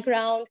Dalit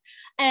background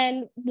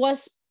and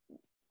was,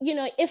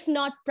 if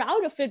not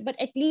proud of it, but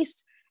at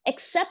least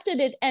accepted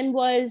it and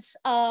was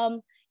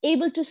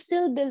able to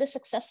still build a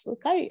successful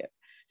career.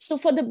 So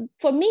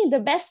for me, the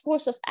best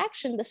course of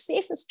action, the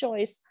safest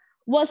choice,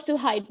 was to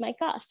hide my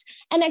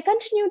caste. And I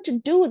continued to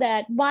do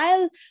that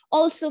while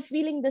also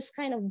feeling this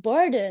kind of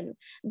burden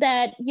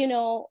that,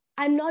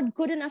 I'm not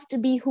good enough to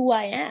be who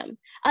I am.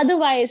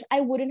 Otherwise,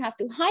 I wouldn't have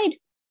to hide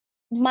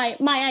my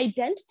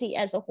identity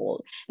as a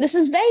whole. This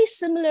is very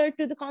similar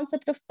to the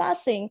concept of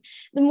passing.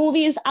 The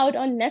movie is out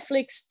on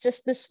Netflix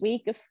just this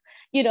week. If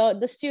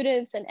the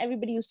students and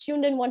everybody who's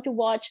tuned in want to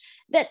watch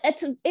that,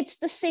 it's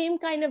the same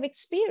kind of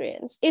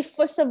experience. If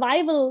for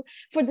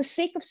the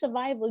sake of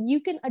survival, you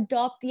can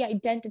adopt the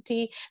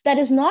identity that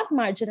is not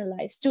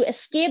marginalized to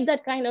escape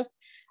that kind of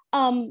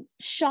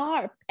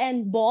sharp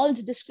and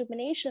bald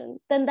discrimination,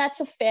 then that's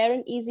a fair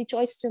and easy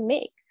choice to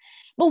make.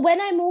 But when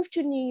I moved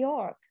to New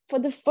York, for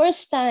the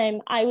first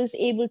time, I was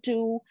able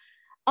to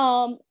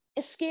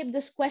escape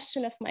this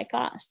question of my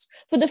caste.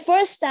 For the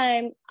first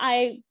time,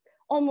 I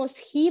almost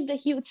heaved a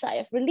huge sigh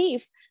of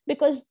relief,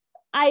 because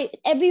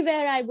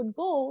everywhere I would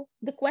go,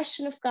 the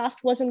question of caste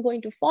wasn't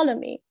going to follow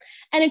me.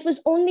 And it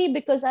was only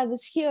because I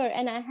was here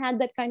and I had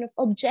that kind of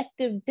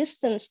objective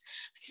distance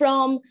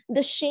from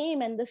the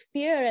shame and the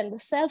fear and the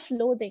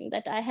self-loathing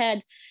that I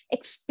had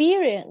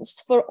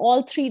experienced for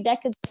all 3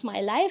 decades of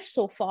my life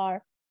so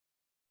far,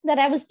 that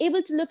I was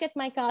able to look at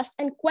my caste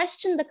and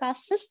question the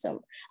caste system.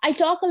 I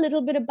talk a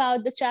little bit about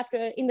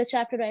in the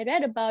chapter I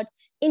read about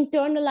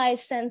internalized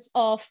sense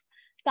of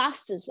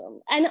casteism.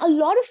 And a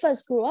lot of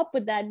us grew up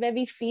with that, where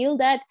we feel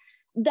that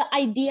the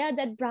idea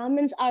that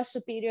Brahmins are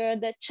superior,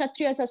 that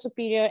Kshatriyas are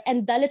superior,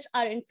 and Dalits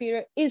are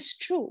inferior is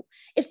true.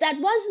 If that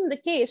wasn't the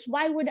case,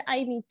 why would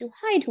I need to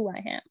hide who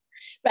I am?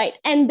 Right.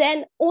 And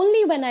then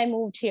only when I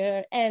moved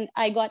here and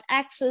I got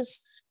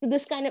access to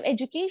this kind of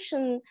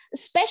education,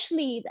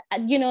 especially,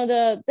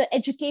 the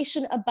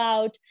education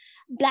about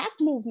Black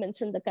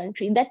movements in the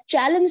country that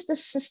challenged the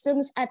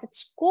systems at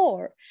its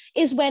core,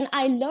 is when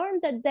I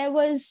learned that there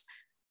was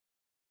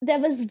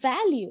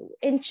value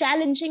in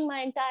challenging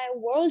my entire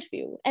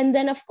worldview. And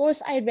then, of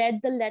course, I read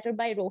the letter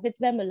by Rohith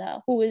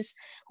Vemula,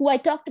 who I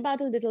talked about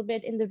a little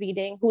bit in the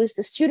reading, who is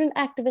the student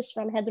activist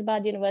from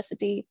Hyderabad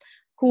University,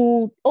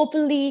 who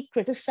openly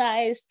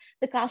criticized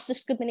the caste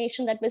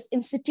discrimination that was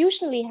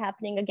institutionally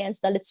happening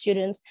against Dalit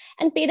students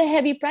and paid a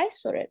heavy price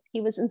for it.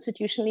 He was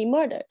institutionally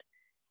murdered.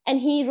 And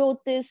he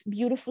wrote this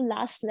beautiful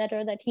last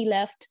letter that he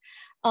left,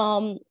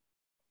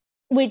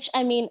 which,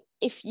 I mean,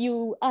 if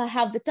you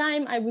have the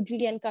time, I would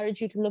really encourage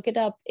you to look it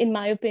up. In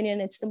my opinion,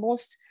 it's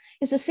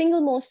the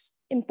single most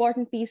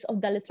important piece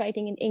of Dalit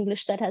writing in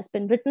English that has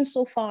been written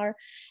so far.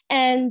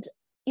 And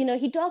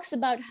he talks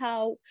about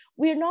how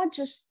we're not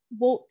just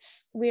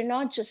votes, we're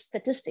not just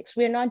statistics,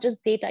 we're not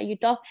just data.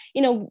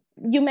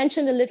 You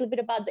mentioned a little bit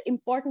about the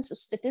importance of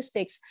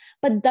statistics,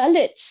 but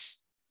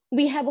Dalits,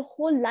 we have a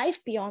whole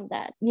life beyond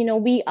that.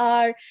 We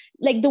are,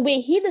 like the way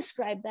he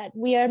described that,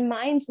 we are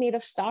minds made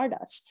of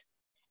stardust.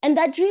 And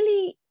that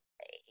really,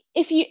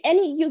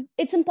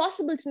 it's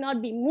impossible to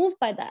not be moved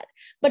by that.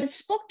 But it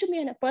spoke to me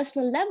on a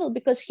personal level,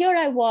 because here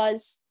I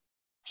was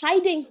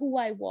hiding who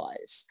I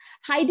was,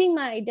 hiding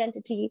my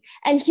identity,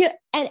 and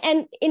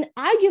in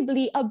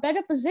arguably a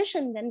better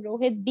position than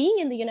Rohith, being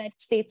in the United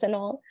States and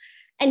all.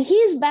 And he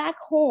is back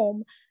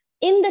home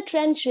in the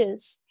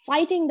trenches,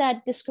 fighting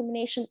that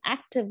discrimination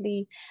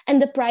actively,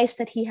 and the price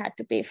that he had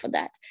to pay for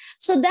that.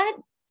 So that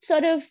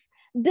sort of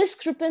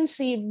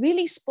discrepancy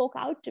really spoke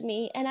out to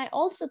me. And I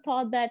also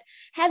thought that,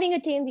 having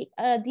attained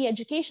the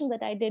education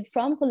that I did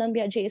from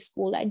Columbia J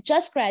School, I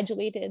just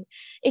graduated.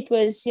 It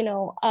was,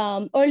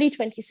 early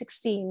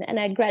 2016, and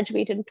I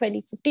graduated in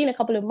 2015, a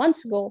couple of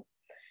months ago.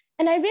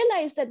 And I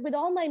realized that with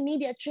all my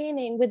media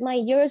training, with my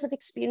years of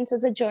experience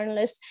as a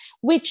journalist,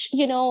 which,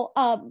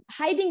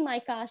 hiding my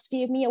caste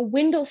gave me a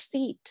window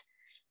seat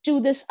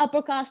to this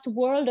upper caste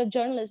world of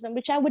journalism,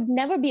 which I would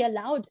never be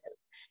allowed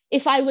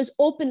if I was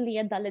openly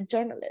a Dalit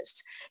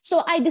journalist.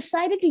 So I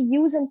decided to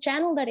use and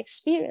channel that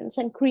experience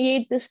and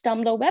create this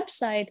Tumblr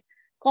website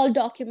called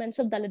Documents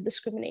of Dalit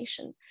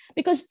Discrimination.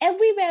 Because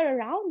everywhere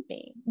around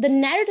me, the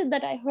narrative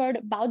that I heard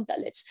about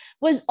Dalits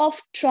was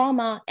of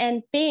trauma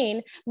and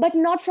pain, but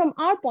not from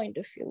our point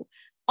of view.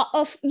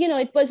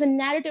 It was a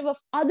narrative of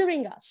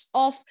othering us,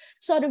 of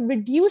sort of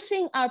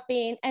reducing our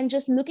pain and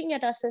just looking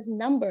at us as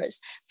numbers.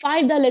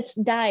 5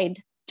 Dalits died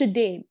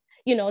today.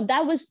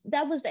 That was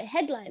the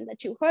headline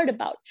that you heard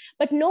about,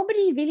 but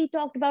nobody really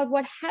talked about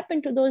what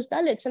happened to those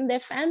Dalits and their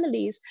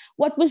families.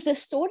 What was their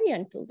story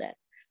until then?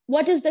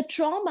 What is the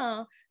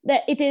trauma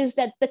that it is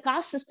that the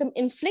caste system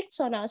inflicts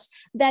on us,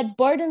 that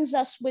burdens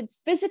us with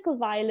physical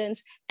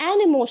violence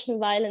and emotional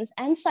violence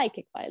and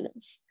psychic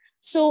violence?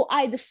 So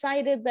I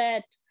decided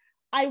that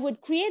I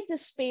would create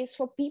this space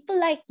for people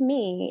like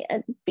me,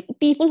 and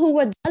people who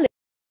were Dalit.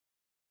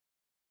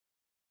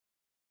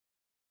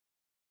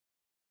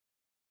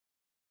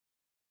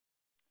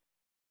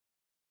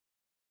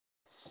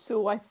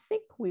 So I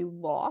think we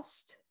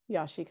lost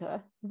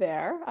Yashica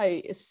there.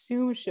 I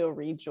assume she'll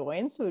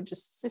rejoin. So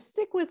just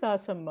stick with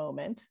us a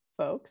moment,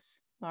 folks.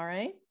 All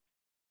right.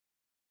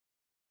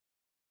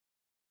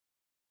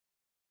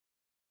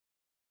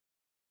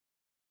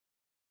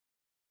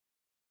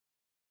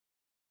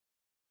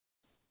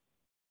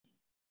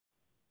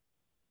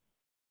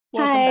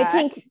 Hi, I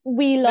think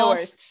we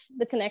lost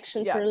the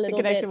connection for a little bit.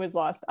 The connection was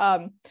lost.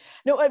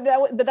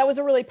 That was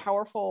a really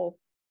powerful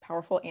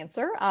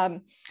answer.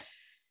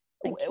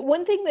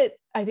 One thing that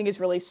I think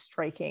is really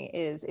striking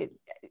is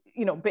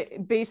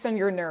based on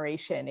your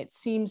narration, it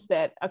seems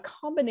that a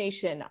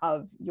combination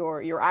of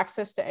your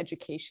access to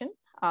education,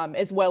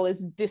 as well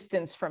as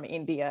distance from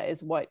India,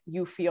 is what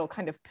you feel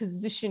kind of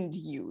positioned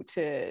you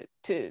to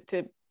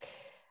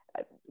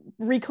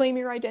reclaim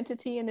your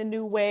identity in a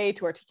new way,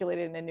 to articulate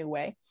it in a new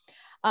way.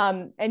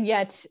 And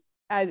yet,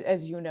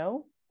 as you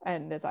know,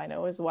 and as I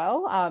know as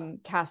well,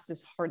 caste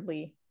is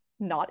hardly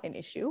not an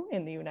issue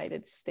in the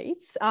United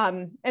States.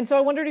 And so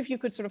I wondered if you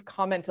could sort of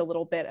comment a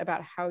little bit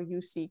about how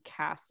you see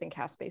caste and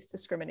caste-based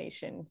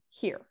discrimination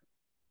here.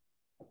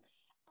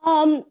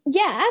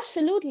 Yeah,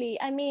 absolutely.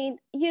 I mean,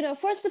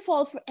 first of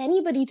all, for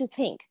anybody to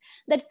think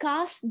that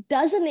caste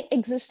doesn't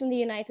exist in the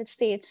United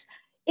States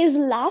is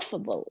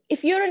laughable.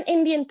 If you're an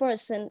Indian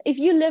person, if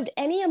you lived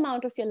any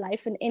amount of your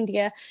life in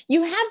India,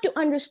 you have to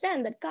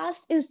understand that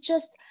caste is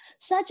just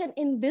such an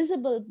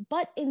invisible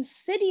but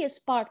insidious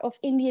part of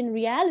Indian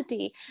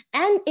reality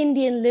and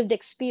Indian lived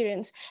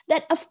experience,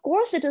 that of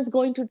course it is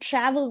going to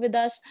travel with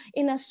us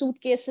in our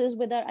suitcases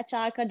with our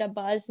achar ka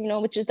dabbas,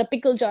 which is the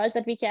pickle jars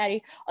that we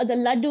carry, or the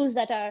laddus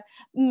that our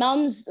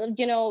mums,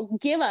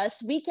 give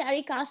us. We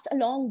carry caste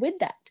along with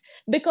that,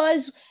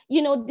 because,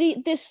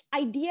 this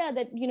idea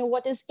that,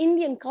 what is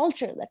Indian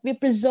culture, that we're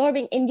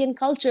preserving Indian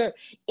culture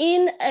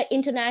in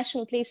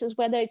international places,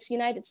 whether it's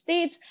United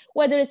States,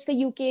 whether it's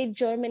the UK,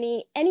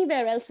 Germany,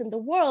 anywhere else in the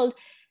world,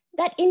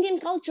 that Indian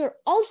culture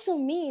also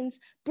means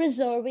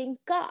preserving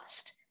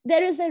caste.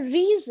 There is a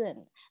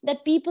reason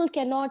that people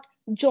cannot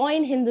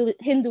join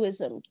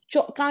Hinduism,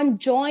 can't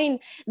join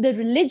the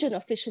religion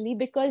officially,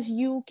 because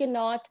you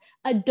cannot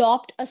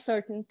adopt a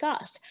certain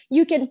caste.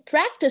 You can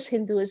practice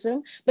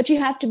Hinduism, but you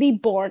have to be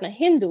born a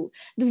Hindu.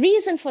 The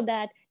reason for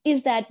that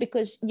is that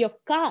because your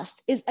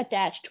caste is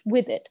attached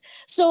with it.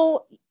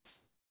 So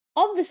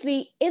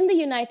obviously in the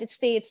United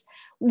States,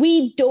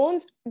 we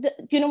don't,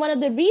 one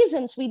of the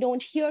reasons we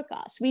don't hear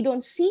caste, we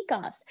don't see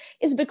caste,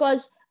 is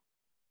because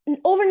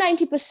over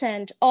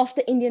 90% of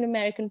the Indian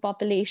American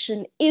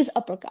population is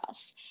upper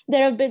caste.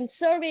 There have been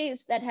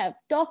surveys that have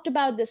talked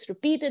about this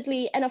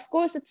repeatedly. And of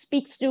course, it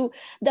speaks to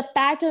the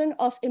pattern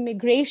of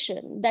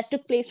immigration that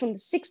took place from the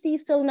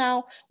 60s till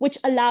now, which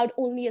allowed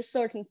only a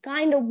certain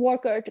kind of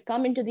worker to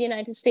come into the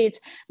United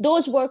States.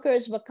 Those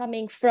workers were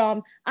coming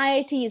from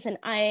IITs and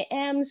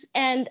IIMs.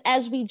 And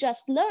as we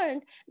just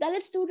learned,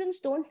 Dalit students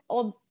don't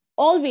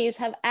always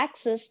have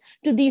access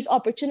to these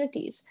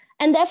opportunities.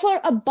 And therefore,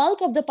 a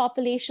bulk of the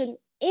population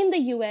in the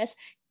US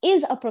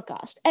is upper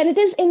caste, and it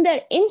is in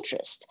their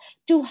interest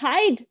to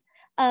hide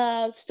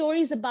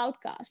stories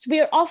about caste.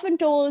 We are often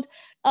told,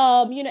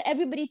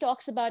 everybody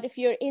talks about if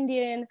you're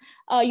Indian,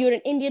 you're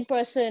an Indian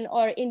person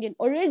or Indian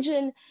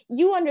origin,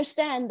 you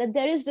understand that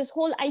there is this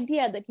whole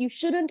idea that you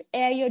shouldn't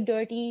air your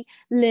dirty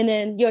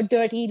linen, your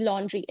dirty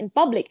laundry in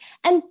public.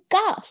 And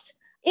caste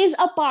is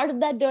a part of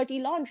that dirty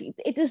laundry.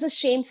 It is a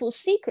shameful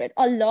secret.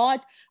 A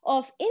lot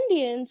of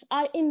Indians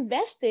are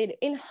invested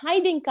in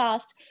hiding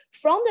caste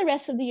from the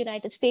rest of the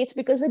United States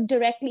because it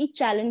directly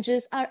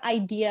challenges our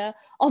idea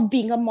of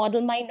being a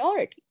model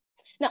minority.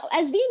 Now,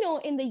 as we know,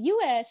 in the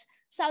US,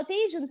 South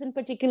Asians in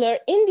particular,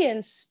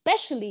 Indians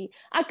especially,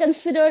 are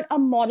considered a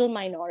model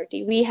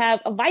minority. We have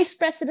a vice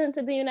president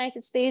of the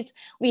United States,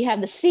 we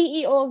have the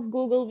CEO of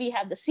Google, we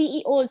have the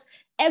CEOs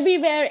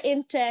everywhere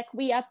in tech.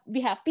 We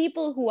have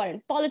people who are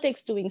in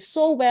politics doing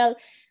so well.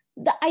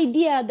 The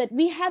idea that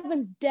we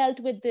haven't dealt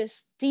with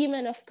this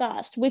demon of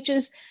caste, which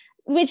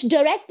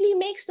directly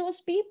makes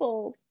those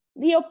people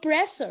the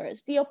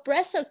oppressors, the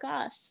oppressor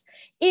castes,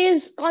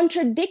 is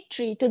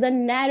contradictory to the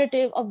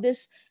narrative of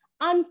this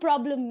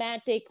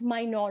unproblematic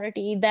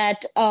minority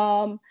that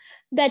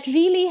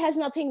really has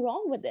nothing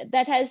wrong with it,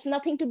 that has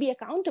nothing to be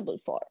accountable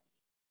for.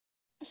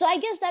 So I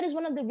guess that is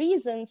one of the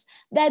reasons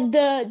that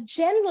the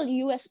general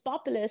US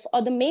populace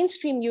or the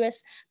mainstream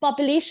US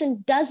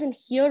population doesn't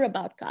hear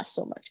about caste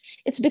so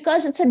much. It's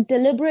because it's a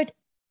deliberate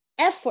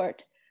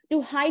effort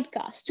to hide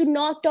caste, to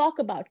not talk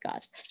about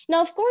caste.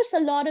 Now, of course,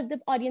 a lot of the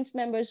audience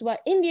members who are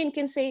Indian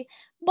can say,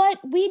 but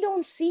we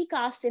don't see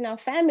caste in our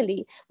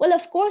family. Well,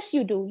 of course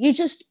you do. You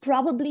just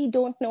probably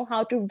don't know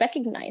how to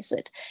recognize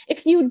it.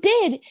 If you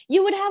did,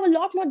 you would have a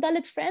lot more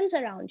Dalit friends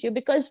around you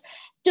because,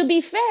 to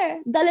be fair,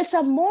 Dalits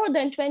are more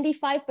than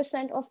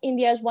 25% of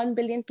India's 1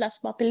 billion plus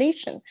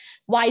population.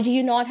 Why do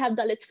you not have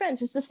Dalit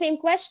friends? It's the same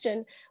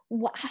question.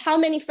 How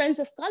many friends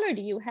of color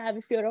do you have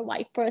if you're a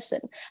white person?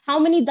 How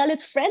many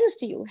Dalit friends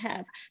do you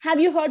have?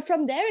 Have you heard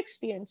from their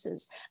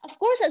experiences? Of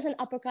course, as an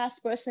upper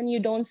caste person, you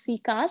don't see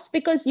caste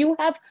because you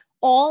have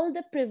all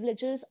the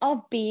privileges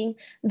of being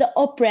the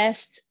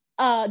oppressed,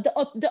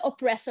 the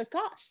oppressor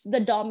castes,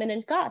 the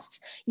dominant castes.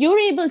 You're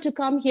able to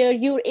come here,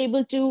 you're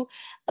able to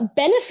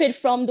benefit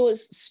from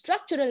those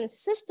structural and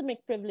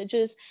systemic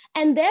privileges,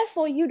 and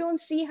therefore you don't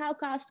see how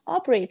caste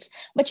operates.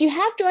 But you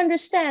have to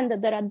understand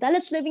that there are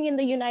Dalits living in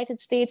the United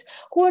States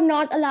who are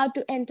not allowed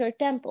to enter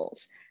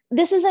temples.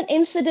 This is an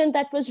incident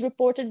that was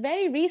reported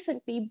very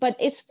recently, but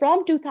it's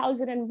from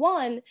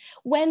 2001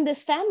 when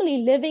this family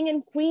living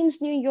in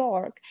Queens, New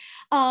York,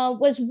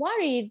 was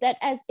worried that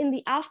as in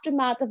the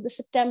aftermath of the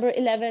September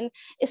 11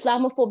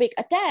 Islamophobic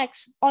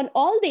attacks on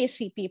all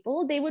Desi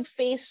people, they would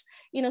face,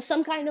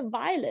 some kind of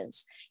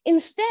violence.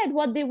 Instead,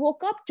 what they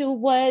woke up to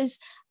was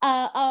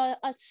a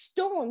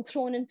stone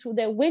thrown in through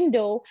their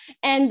window,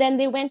 and then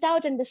they went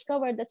out and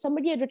discovered that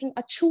somebody had written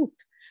a chut,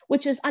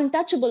 which is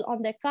untouchable,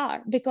 on their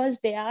car because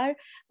they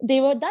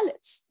were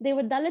Dalits. They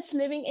were Dalits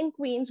living in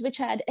Queens, which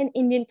had an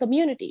Indian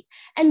community.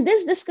 And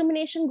this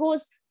discrimination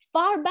goes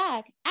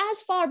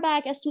as far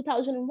back as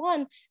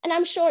 2001, and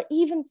I'm sure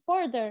even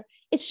further.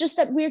 It's just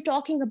that we're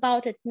talking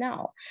about it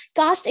now.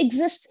 Caste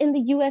exists in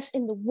the US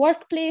in the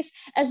workplace,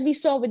 as we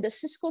saw with the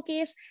Cisco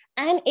case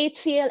and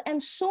HCL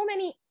and so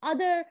many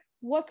other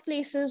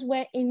workplaces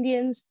where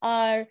Indians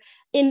are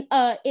in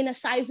a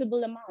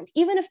sizable amount.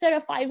 Even if there are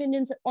 5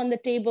 Indians on the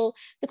table,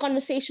 the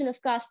conversation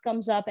of caste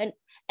comes up,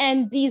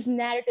 and these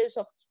narratives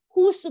of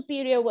who's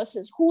superior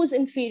versus who's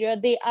inferior,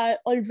 they are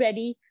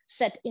already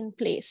set in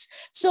place.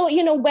 So,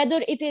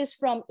 whether it is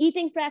from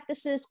eating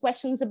practices,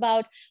 questions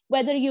about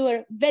whether you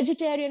are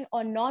vegetarian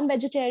or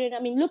non-vegetarian,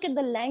 look at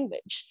the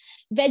language.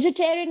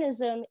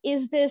 Vegetarianism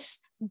is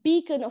this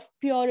beacon of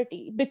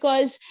purity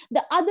because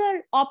the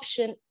other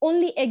option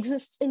only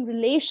exists in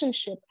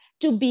relationship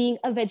to being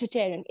a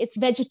vegetarian. It's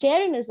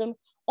vegetarianism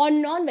or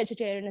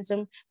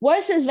non-vegetarianism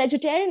versus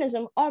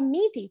vegetarianism or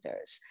meat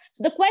eaters.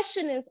 So the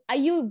question is, are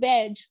you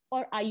veg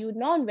or are you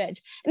non-veg?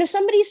 And if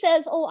somebody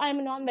says, oh, I'm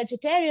a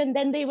non-vegetarian,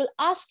 then they will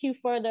ask you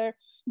further,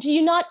 do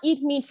you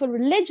eat meat for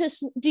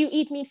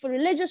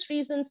religious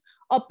reasons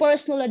or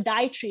personal or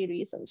dietary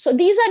reasons? So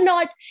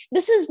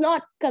this is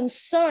not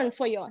concern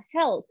for your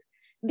health.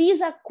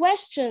 These are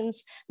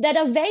questions that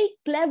are very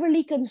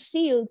cleverly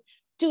concealed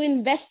to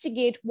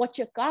investigate what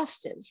your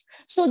caste is,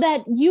 so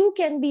that you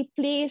can be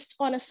placed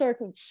on a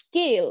certain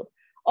scale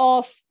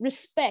of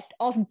respect,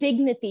 of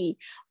dignity,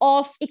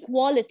 of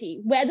equality,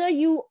 whether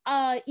you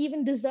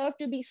even deserve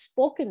to be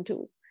spoken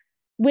to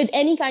with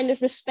any kind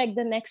of respect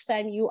the next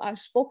time you are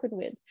spoken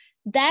with.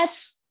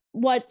 That's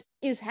what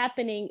is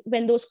happening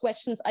when those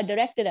questions are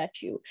directed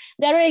at you.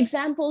 There are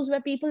examples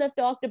where people have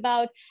talked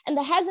about, and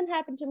that hasn't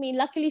happened to me.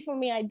 Luckily for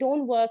me, I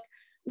don't work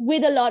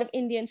with a lot of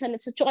Indians, and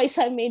it's a choice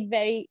I've made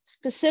very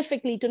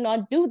specifically to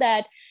not do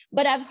that.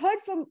 But I've heard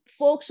from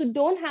folks who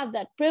don't have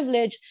that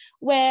privilege,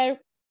 where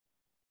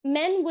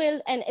men will,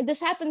 and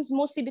this happens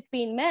mostly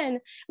between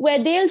men,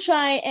 where they'll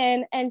try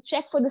and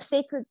check for the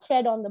sacred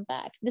thread on the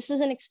back. This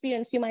is an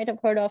experience you might have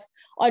heard of,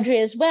 Audrey,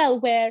 as well,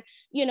 where,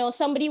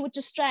 somebody would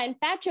just try and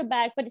pat your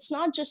back, but it's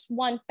not just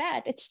one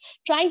pat, it's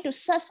trying to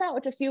suss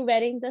out if you're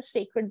wearing the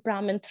sacred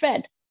Brahmin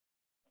thread.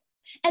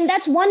 And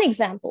that's one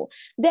example.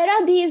 There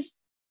are these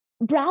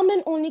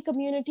Brahmin-only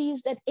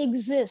communities that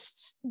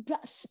exist,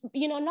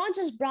 not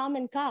just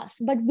Brahmin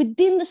caste, but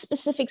within the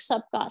specific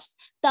subcaste.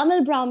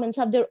 Tamil Brahmins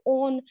have their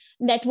own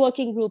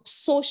networking groups,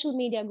 social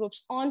media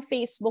groups on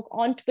Facebook,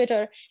 on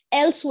Twitter,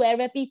 elsewhere,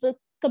 where people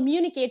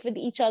communicate with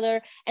each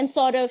other and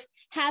sort of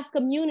have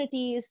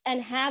communities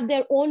and have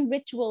their own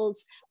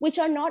rituals, which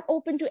are not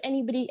open to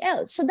anybody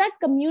else. So that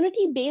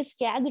community-based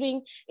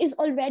gathering is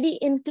already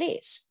in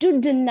place. To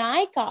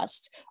deny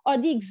caste or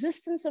the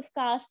existence of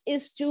caste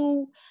is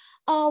to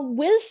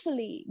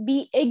willfully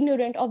be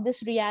ignorant of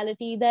this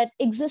reality that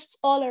exists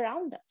all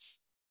around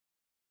us.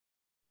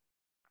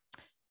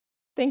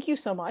 Thank you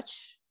so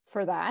much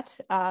for that.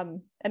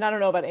 And I don't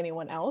know about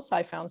anyone else.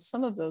 I found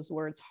some of those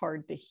words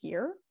hard to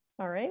hear.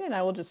 All right. And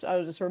I will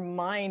just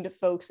remind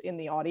folks in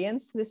the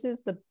audience, this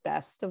is the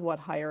best of what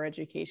higher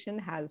education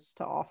has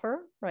to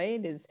offer,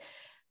 right? Is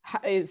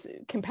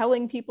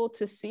compelling people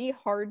to see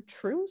hard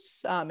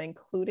truths,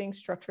 including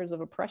structures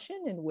of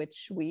oppression in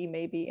which we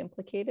may be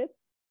implicated.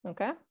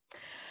 Okay.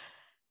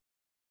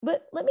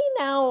 But let me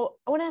now,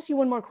 I want to ask you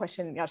one more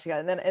question, Yashica,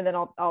 and then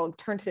I'll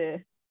turn to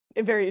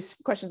various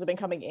questions that have been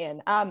coming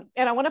in. And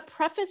I want to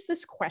preface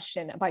this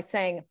question by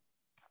saying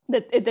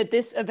that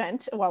this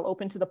event, while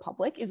open to the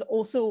public, is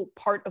also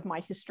part of my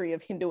history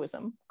of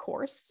Hinduism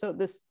course. So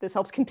this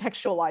helps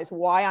contextualize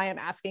why I am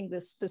asking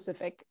this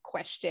specific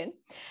question.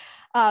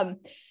 And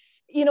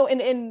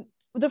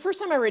the first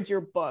time I read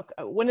your book,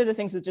 one of the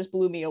things that just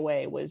blew me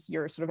away was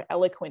your sort of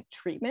eloquent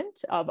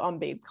treatment of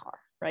Ambedkar,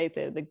 right?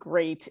 The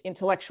great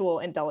intellectual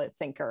and Dalit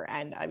thinker.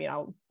 And I mean,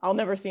 I'll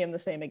never see him the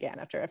same again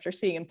after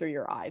seeing him through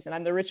your eyes, and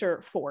I'm the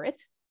richer for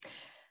it.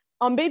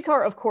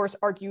 Ambedkar, of course,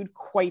 argued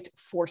quite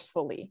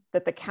forcefully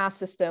that the caste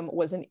system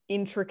was an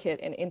intricate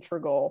and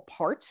integral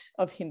part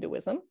of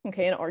Hinduism,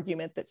 okay, an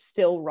argument that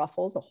still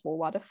ruffles a whole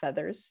lot of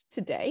feathers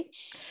today.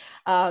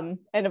 And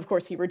of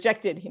course, he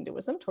rejected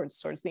Hinduism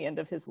towards the end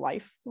of his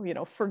life,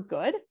 for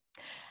good.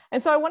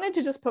 And so I wanted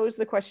to just pose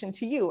the question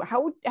to you.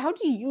 How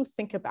do you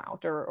think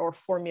about or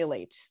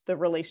formulate the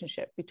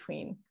relationship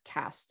between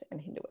caste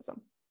and Hinduism?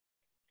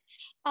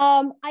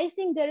 I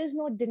think there is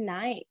no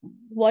denying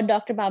what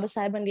Dr.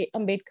 Babasaheb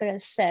Ambedkar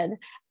has said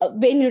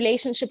in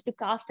relationship to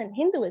caste and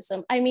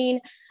Hinduism. I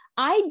mean,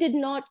 I did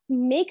not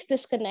make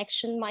this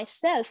connection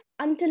myself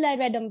until I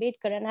read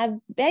Ambedkar, and I've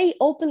very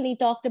openly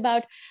talked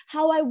about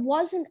how I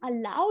wasn't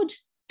allowed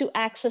to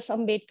access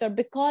Ambedkar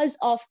because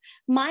of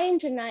my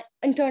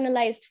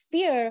internalized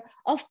fear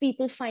of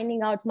people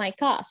finding out my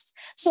caste.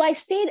 So I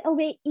stayed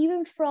away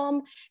even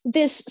from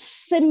this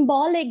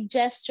symbolic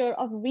gesture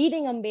of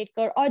reading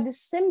Ambedkar or the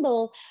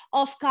symbol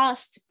of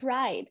caste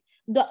pride.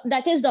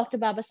 That is Dr.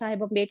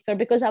 Babasaheb Ambedkar,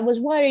 because I was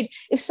worried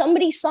if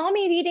somebody saw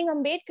me reading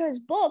Ambedkar's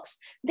books,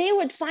 they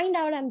would find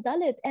out I'm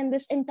Dalit, and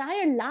this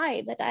entire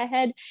lie that I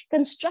had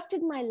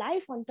constructed my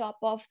life on top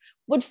of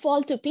would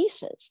fall to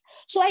pieces.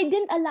 So I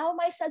didn't allow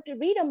myself to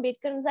read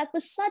Ambedkar, and that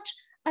was such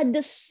a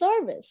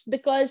disservice,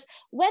 because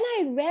when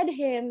I read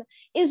him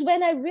is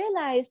when I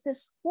realized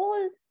this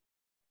whole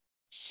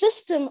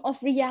system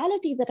of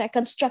reality that I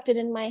constructed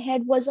in my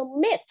head was a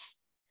myth.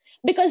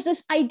 Because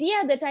this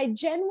idea that I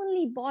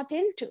genuinely bought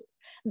into,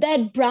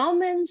 that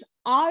Brahmins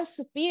are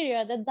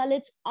superior, that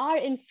Dalits are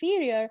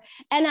inferior,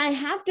 and I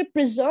have to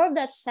preserve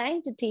that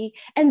sanctity,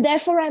 and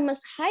therefore I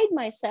must hide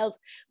myself,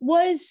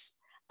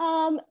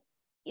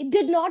 it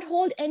did not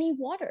hold any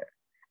water.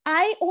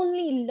 I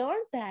only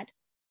learned that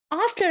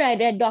after I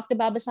read Dr.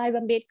 Babasaheb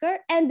Ambedkar.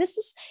 And this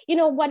is,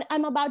 what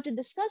I'm about to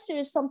discuss here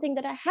is something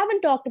that I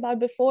haven't talked about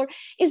before,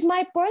 is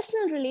my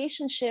personal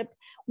relationship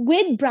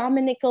with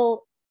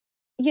Brahminical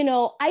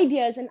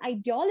ideas and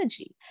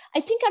ideology.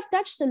 I think I've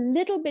touched a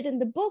little bit in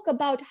the book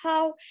about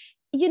how,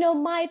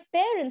 my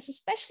parents,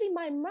 especially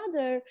my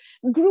mother,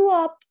 grew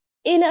up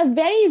in a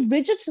very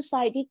rigid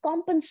society,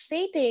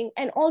 compensating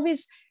and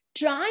always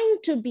trying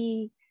to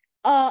be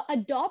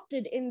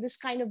adopted in this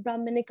kind of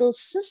Brahminical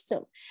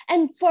system.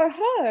 And for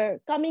her,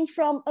 coming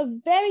from a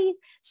very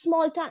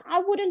small town,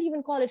 I wouldn't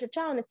even call it a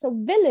town, it's a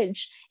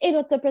village in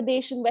Uttar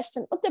Pradesh, in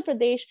Western Uttar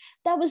Pradesh,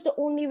 that was the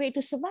only way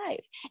to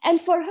survive.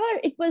 And for her,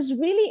 it was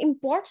really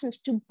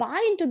important to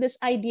buy into this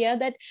idea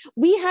that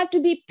we have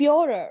to be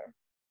purer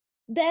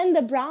than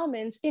the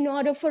Brahmins in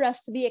order for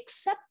us to be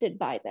accepted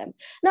by them.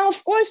 Now,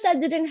 of course,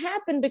 that didn't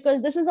happen,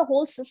 because this is a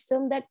whole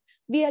system that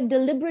we are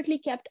deliberately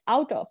kept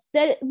out of.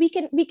 That we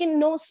can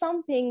know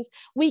some things,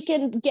 we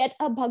can get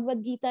a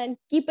Bhagavad Gita and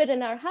keep it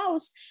in our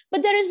house,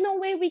 but there is no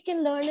way we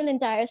can learn an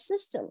entire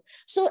system.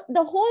 So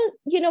the whole,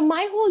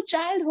 my whole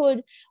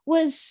childhood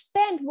was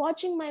spent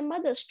watching my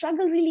mother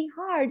struggle really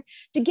hard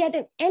to get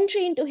an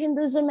entry into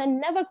Hinduism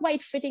and never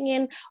quite fitting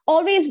in,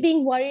 always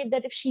being worried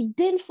that if she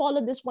didn't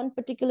follow this one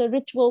particular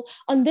ritual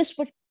on this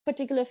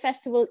particular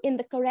festival in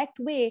the correct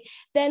way,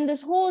 then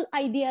this whole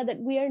idea that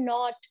we are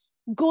not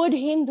good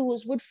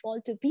Hindus would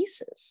fall to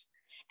pieces.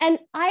 And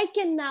I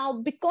can now,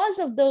 because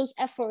of those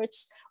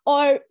efforts,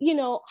 or,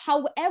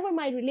 however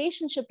my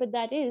relationship with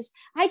that is,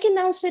 I can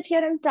now sit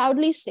here and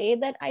proudly say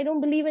that I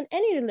don't believe in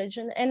any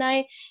religion, and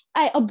I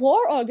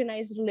abhor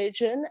organized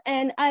religion,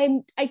 and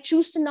I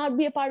choose to not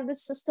be a part of the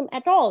system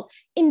at all,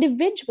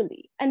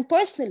 individually and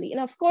personally.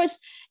 And of course,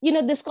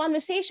 this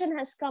conversation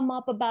has come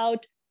up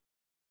about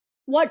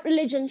what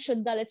religion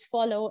should Dalits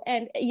follow.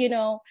 And,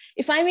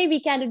 if I may be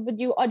candid with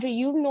you, Audrey,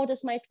 you've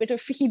noticed my Twitter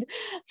feed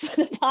for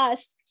the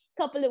past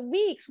couple of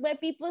weeks, where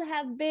people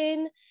have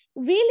been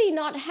really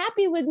not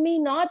happy with me,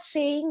 not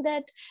saying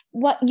that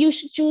what you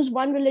should choose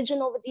one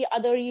religion over the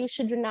other, you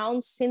should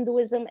renounce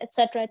Hinduism,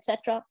 etc.,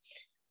 etc.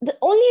 The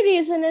only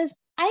reason is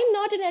I'm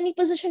not in any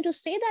position to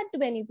say that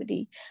to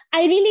anybody.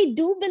 I really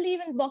do believe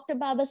in Dr.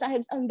 Baba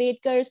Saheb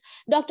Ambedkar,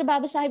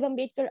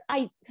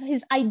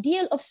 his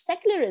ideal of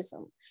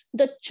secularism,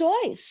 the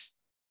choice,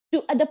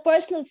 the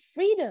personal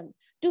freedom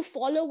to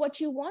follow what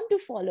you want to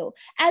follow.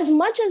 As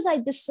much as I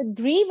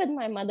disagree with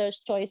my mother's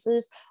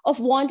choices of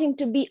wanting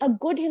to be a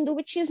good Hindu,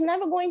 which she's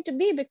never going to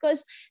be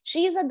because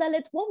she is a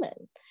Dalit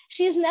woman.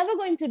 She's never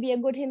going to be a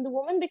good Hindu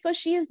woman because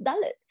she is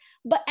Dalit.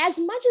 But as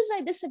much as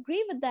I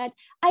disagree with that,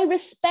 I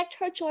respect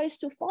her choice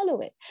to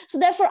follow it. So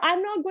therefore,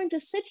 I'm not going to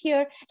sit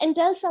here and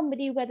tell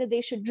somebody whether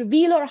they should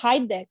reveal or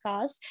hide their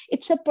caste.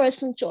 It's a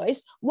personal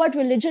choice, what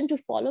religion to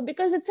follow,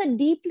 because it's a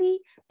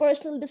deeply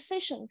personal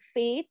decision.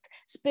 Faith,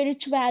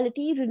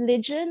 spirituality,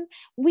 religion.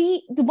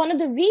 One of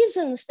the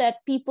reasons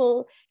that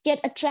people get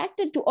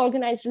attracted to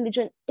organized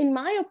religion, in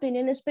my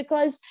opinion, is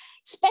because,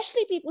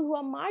 especially people who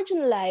are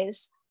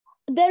marginalized,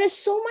 there is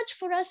so much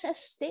for us at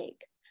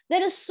stake.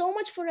 There is so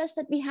much for us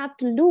that we have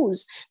to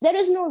lose. There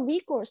is no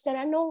recourse. There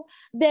are no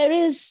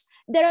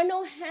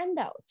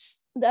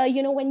handouts.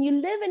 When you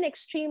live in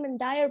extreme and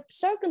dire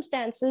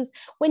circumstances,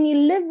 when you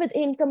live with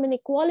income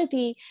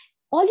inequality,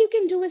 all you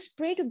can do is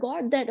pray to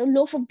God that a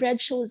loaf of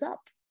bread shows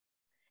up,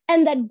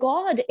 and that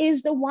God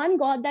is the one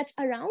God that's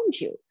around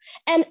you.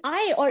 And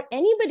I or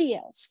anybody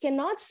else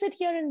cannot sit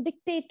here and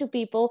dictate to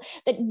people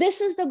that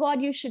this is the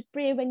God you should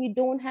pray when you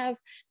don't have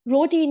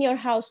roti in your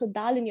house or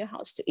dal in your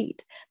house to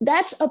eat.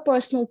 That's a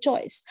personal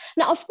choice.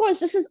 Now, of course,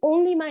 this is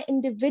only my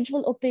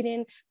individual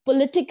opinion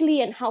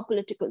politically and how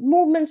political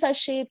movements are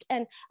shaped.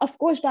 And of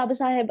course, Baba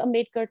Saheb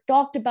Ambedkar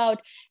talked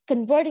about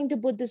converting to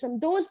Buddhism.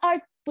 Those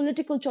are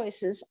political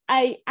choices.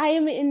 I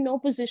am in no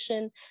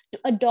position to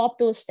adopt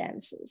those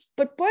stances.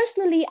 But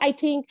personally,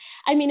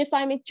 if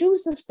I may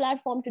choose this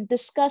platform to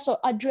discuss or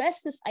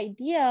address this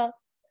idea,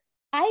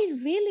 I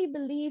really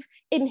believe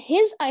in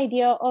his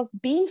idea of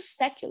being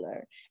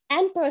secular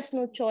and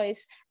personal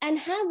choice and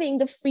having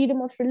the freedom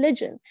of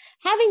religion.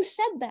 Having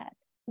said that,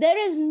 there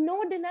is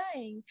no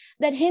denying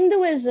that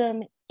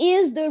Hinduism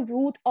is the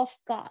root of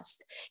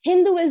caste.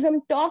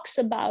 Hinduism talks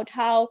about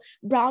how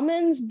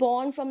Brahmins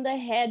born from the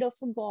head of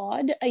a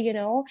god,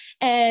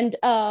 and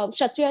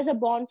Kshatriyas are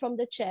born from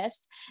the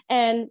chest,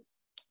 and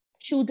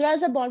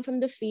Shudras are born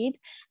from the feet,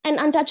 and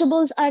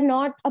untouchables are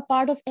not a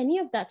part of any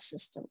of that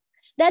system.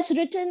 That's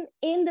written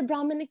in the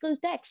Brahminical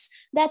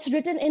texts. That's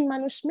written in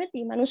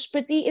Manusmriti.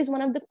 Manusmriti is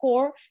one of the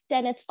core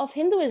tenets of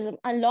Hinduism.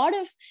 A lot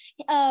of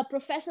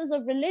professors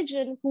of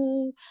religion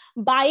who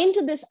buy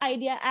into this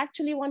idea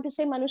actually want to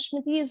say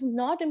Manusmriti is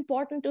not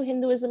important to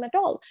Hinduism at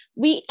all.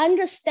 We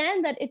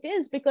understand that it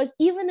is, because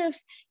even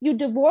if you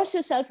divorce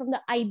yourself from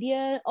the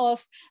idea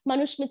of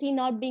Manusmriti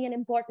not being an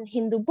important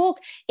Hindu book,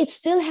 it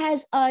still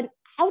has an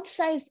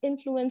outsized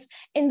influence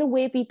in the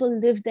way people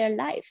live their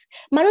life.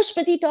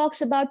 Manusmriti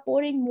talks about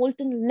pouring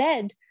molten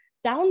lead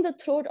down the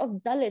throat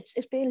of Dalits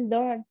if they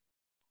learn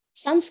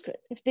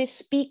Sanskrit, if they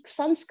speak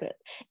Sanskrit.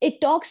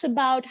 It talks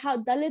about how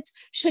Dalits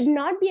should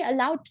not be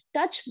allowed to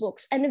touch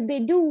books, and if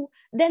they do,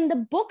 then the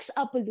books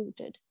are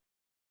polluted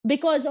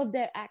because of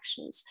their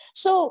actions.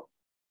 So,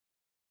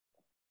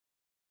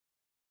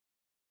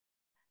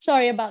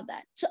 sorry about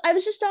that. So I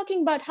was just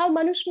talking about how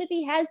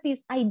Manusmriti has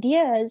these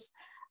ideas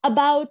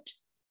about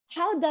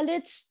how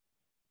Dalits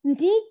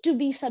need to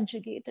be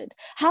subjugated,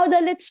 how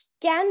Dalits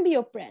can be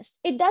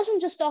oppressed. It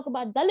doesn't just talk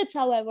about Dalits,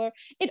 however,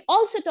 it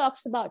also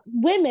talks about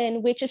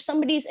women, which if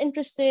somebody is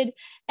interested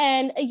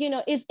and,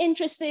 is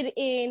interested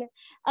in,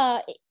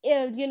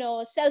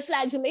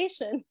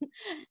 self-flagellation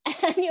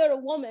and you're a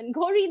woman,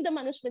 go read the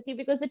Manusmriti,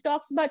 because it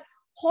talks about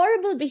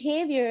horrible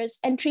behaviors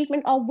and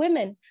treatment of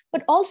women,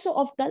 but also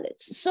of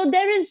Dalits. So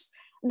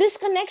this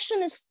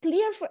connection is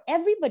clear for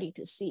everybody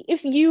to see.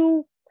 If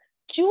you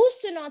choose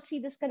to not see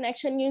this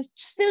connection, you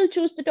still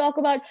choose to talk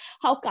about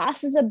how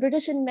caste is a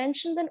British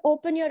invention, then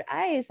open your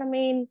eyes. I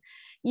mean,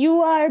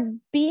 you are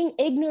being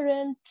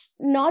ignorant,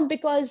 not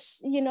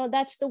because,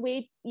 that's the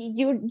way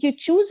you're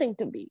choosing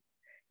to be.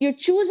 You're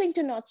choosing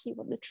to not see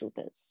what the truth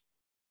is.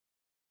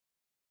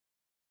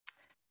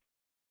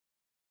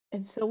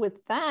 And so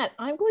with that,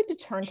 I'm going to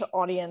turn to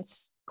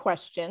audience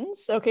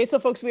questions. Okay, so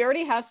folks, we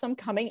already have some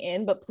coming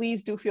in, but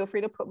please do feel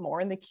free to put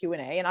more in the Q&A,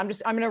 and I'm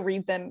going to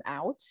read them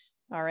out.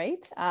 All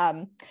right.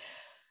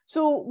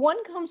 So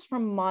one comes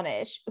from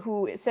Manish,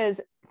 who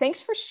says,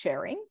 thanks for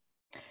sharing.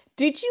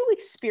 Did you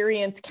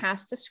experience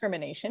caste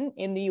discrimination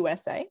in the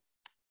USA?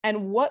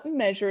 And what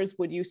measures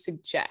would you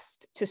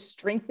suggest to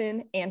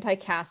strengthen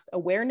anti-caste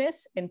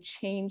awareness and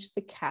change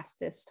the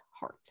casteist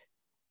heart?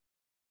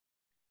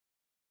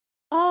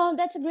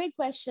 That's a great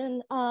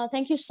question.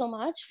 Thank you so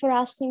much for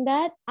asking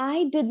that.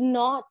 I did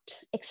not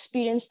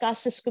experience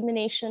caste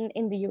discrimination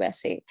in the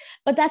USA,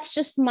 but that's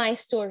just my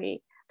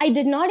story. I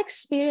did not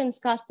experience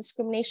caste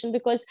discrimination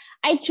because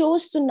I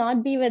chose to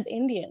not be with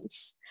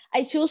Indians.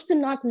 I chose to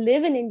not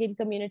live in Indian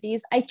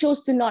communities. I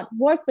chose to not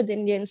work with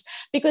Indians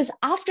because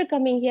after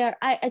coming here,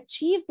 I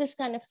achieved this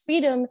kind of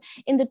freedom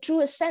in the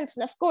truest sense.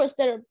 And of course,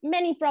 there are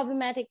many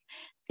problematic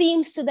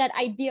themes to that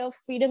idea of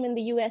freedom in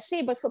the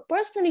USA. But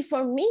personally,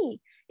 for me,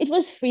 it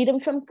was freedom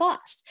from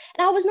caste.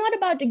 And I was not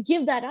about to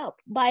give that up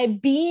by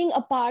being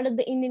a part of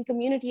the Indian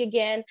community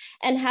again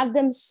and have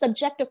them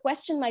subject or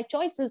question my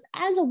choices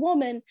as a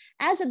woman,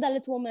 as a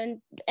Dalit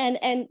woman,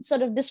 and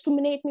sort of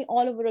discriminate me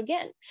all over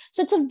again.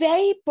 So it's a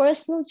very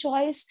personal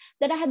choice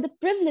that I had the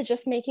privilege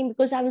of making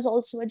because I was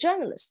also a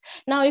journalist.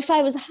 Now, if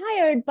I was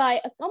hired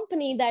by a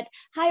company that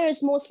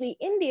hires mostly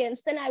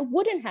Indians, then I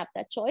wouldn't have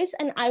that choice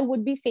and I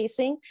would be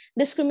facing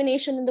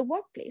discrimination in the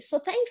workplace. So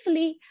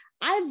thankfully,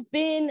 I've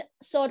been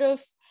sort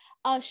of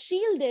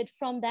shielded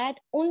from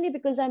that only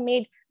because I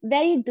made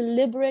very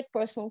deliberate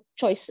personal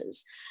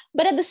choices.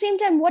 But at the same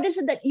time, what is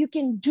it that you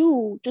can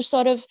do to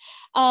sort of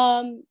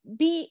follow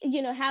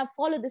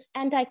this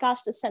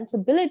anti-caste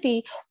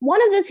sensibility?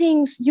 One of the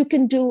things you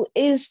can do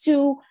is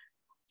to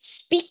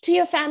speak to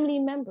your family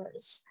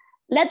members.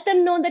 Let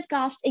them know that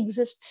caste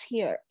exists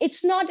here.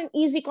 It's not an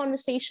easy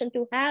conversation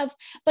to have,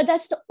 but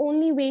that's the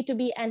only way to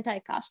be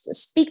anti-caste.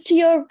 Speak to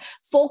your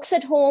folks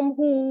at home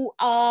who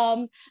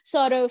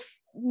sort of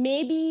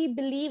maybe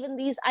believe in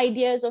these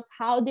ideas of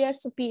how they are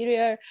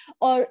superior,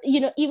 or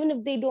even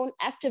if they don't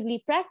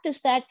actively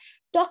practice that,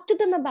 talk to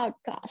them about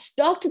caste,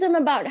 talk to them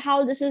about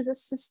how this is a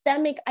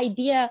systemic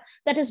idea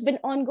that has been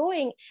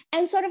ongoing,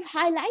 and sort of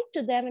highlight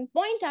to them and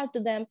point out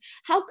to them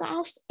how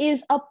caste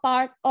is a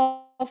part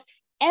of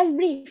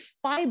every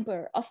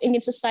fiber of Indian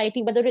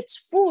society, whether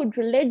it's food,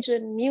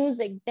 religion,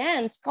 music,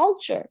 dance,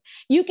 culture.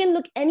 You can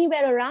look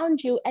anywhere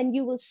around you and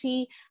you will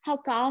see how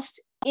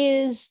caste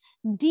is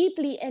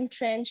deeply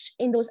entrenched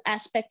in those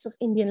aspects of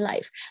Indian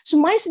life. So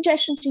my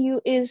suggestion to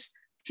you is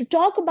to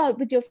talk about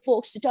with your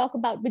folks, to talk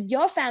about with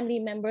your family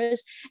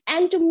members,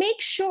 and to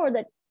make sure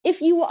that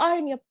if you are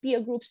in your peer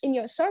groups, in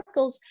your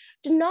circles,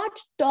 to not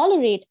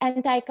tolerate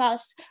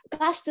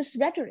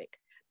casteist rhetoric,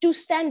 to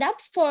stand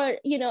up for,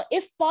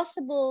 if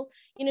possible,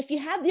 if you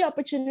have the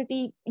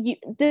opportunity,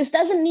 this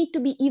doesn't need to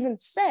be even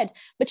said,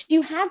 but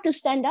you have to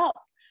stand up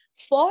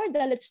for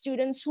Dalit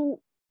students who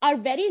are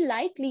very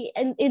likely,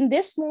 and in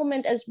this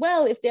moment as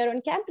well, if they're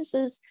on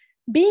campuses,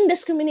 being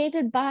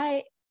discriminated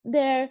by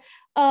their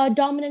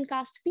dominant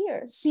caste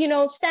peers.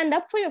 Stand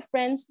up for your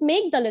friends,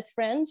 make Dalit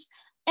friends,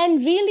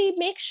 and really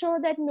make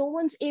sure that no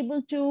one's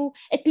able to,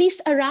 at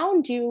least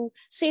around you,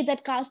 say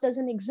that caste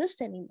doesn't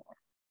exist anymore.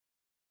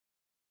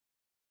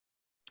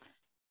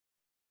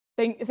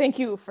 Thank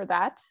you for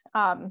that.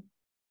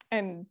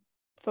 And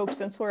folks,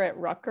 since we're at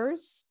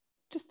Rutgers,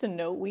 just to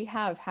note, we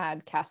have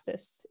had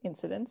casteist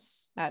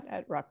incidents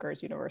at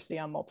Rutgers University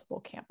on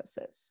multiple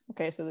campuses.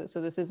 Okay, so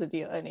this is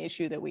an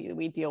issue that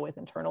we deal with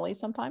internally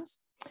sometimes.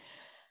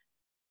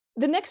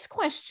 The next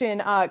question,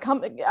 I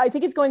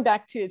think is going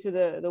back to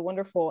the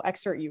wonderful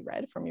excerpt you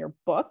read from your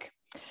book.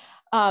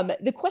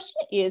 The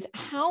question is,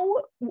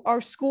 how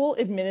are school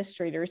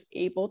administrators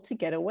able to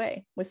get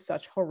away with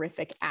such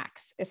horrific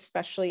acts,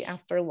 especially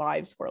after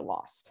lives were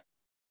lost?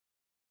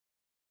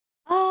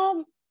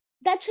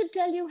 That should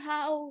tell you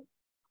how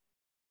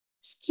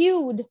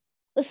skewed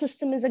the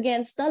system is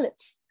against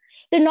Dalits.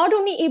 They're not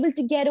only able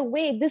to get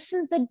away, this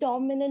is the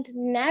dominant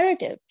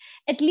narrative.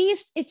 At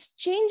least it's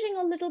changing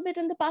a little bit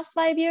in the past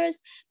 5 years,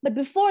 but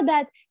before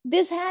that,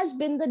 this has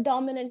been the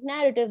dominant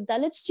narrative.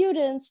 Dalit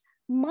students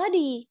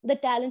muddy the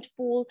talent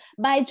pool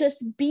by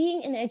just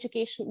being in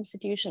educational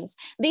institutions.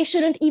 They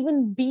shouldn't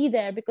even be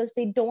there because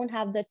they don't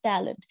have the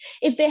talent.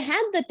 If they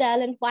had the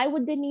talent, why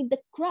would they need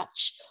the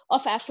crutch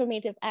of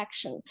affirmative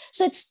action?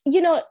 So it's,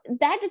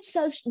 that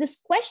itself,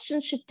 this question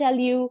should tell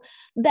you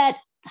that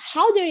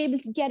how they're able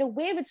to get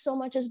away with so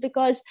much is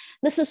because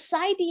the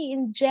society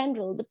in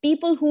general, the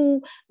people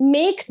who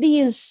make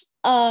these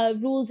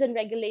rules and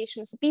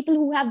regulations, the people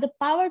who have the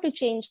power to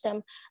change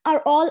them,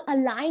 are all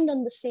aligned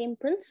on the same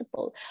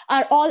principle,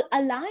 are all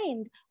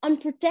aligned on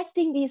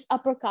protecting these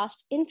upper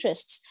caste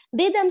interests.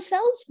 They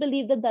themselves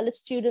believe that Dalit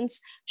students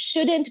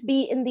shouldn't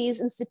be in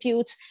these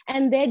institutes,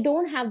 and they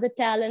don't have the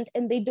talent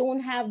and they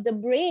don't have the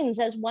brains,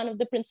 as one of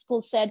the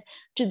principals said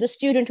to the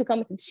student who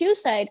committed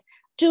suicide,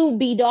 to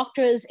be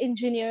doctors,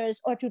 engineers,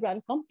 or to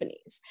run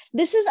companies.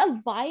 This is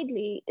a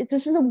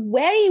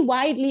very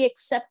widely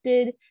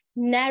accepted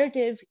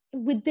narrative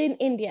within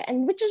India,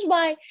 and which is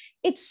why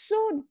it's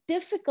so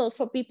difficult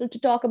for people to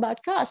talk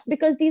about caste,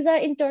 because these are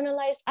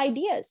internalized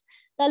ideas.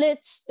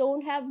 Dalits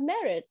don't have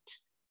merit.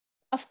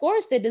 Of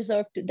course, they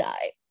deserve to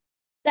die.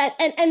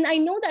 And I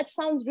know that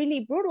sounds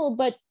really brutal,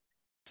 but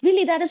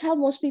really, that is how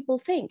most people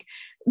think.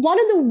 One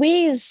of the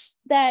ways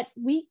that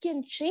we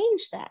can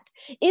change that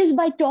is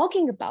by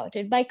talking about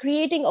it, by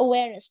creating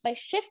awareness, by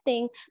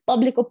shifting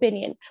public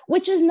opinion,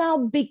 which has now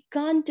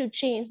begun to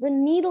change. The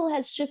needle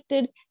has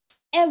shifted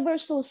ever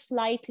so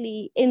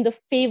slightly in the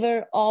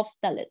favor of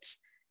Dalits,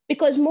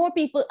 because more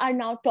people are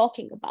now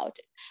talking about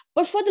it.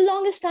 But for the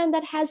longest time,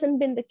 that hasn't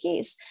been the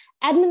case.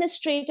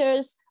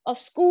 Administrators of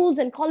schools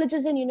and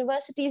colleges and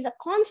universities are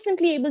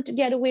constantly able to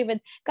get away with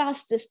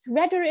casteist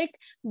rhetoric,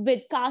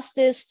 with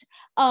casteist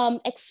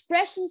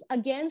expressions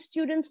against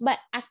students by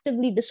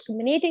actively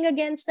discriminating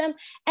against them.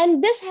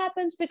 And this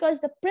happens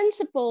because the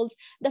principals,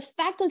 the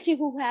faculty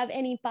who have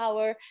any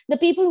power, the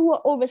people who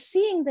are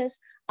overseeing this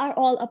are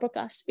all upper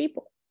caste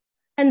people.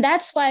 And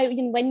that's why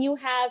when you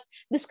have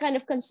this kind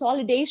of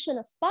consolidation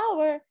of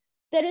power,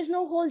 there is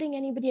no holding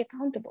anybody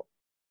accountable.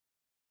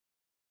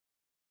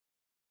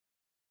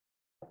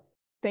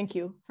 Thank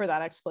you for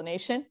that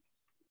explanation.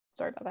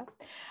 Sorry about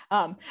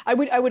that.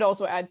 I would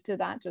also add to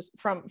that, just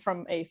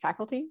from a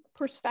faculty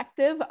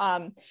perspective,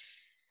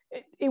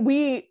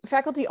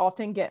 faculty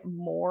often get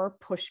more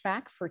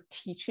pushback for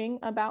teaching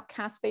about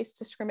caste-based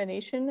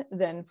discrimination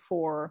than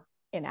for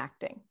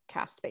enacting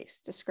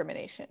caste-based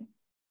discrimination.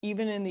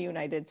 Even in the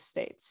United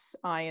States,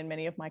 I and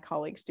many of my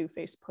colleagues do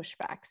face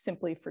pushback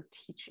simply for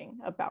teaching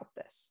about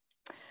this.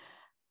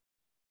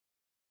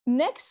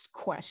 Next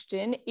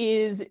question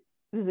is,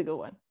 this is a good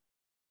one.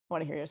 I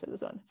want to hear you say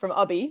this one. From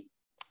Abhi.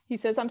 He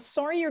says, I'm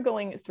sorry you're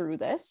going through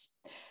this.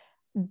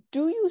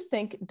 Do you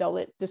think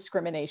Dalit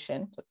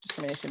discrimination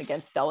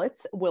against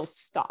Dalits, will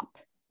stop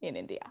in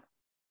India?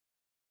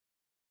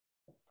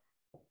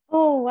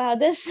 Oh, wow.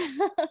 This,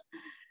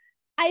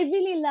 I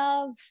really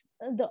love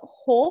the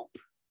hope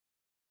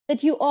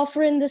that you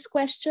offer in this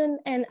question,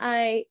 and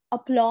I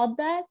applaud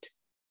that.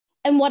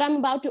 And what I'm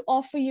about to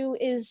offer you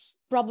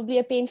is probably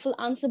a painful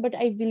answer, but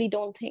I really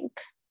don't think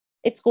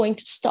it's going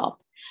to stop.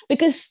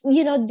 Because,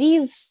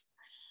 these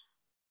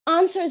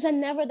answers are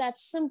never that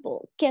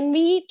simple. Can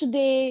we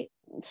today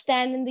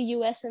stand in the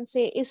US and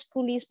say, is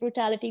police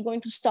brutality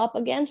going to stop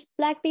against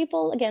Black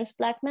people, against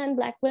Black men,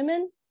 Black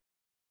women?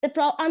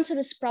 The answer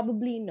is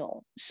probably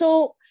no.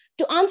 So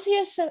to answer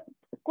your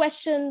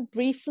question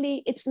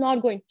briefly, it's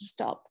not going to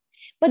stop.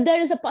 But there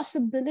is a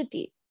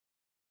possibility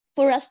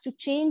for us to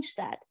change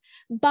that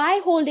by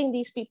holding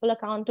these people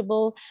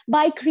accountable,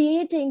 by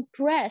creating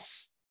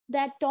press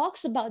that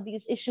talks about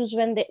these issues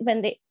when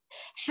they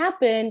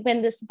happen,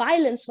 when this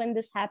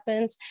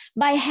happens,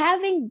 by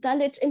having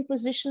Dalits in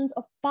positions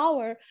of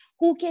power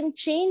who can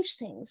change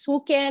things,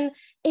 who can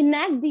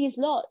enact these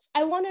laws.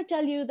 I want to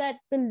tell you that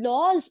the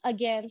laws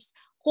against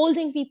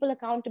holding people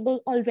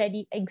accountable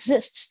already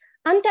exists.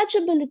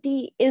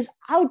 Untouchability is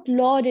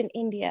outlawed in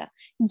India,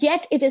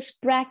 yet it is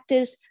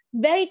practiced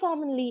very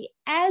commonly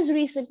as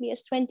recently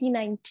as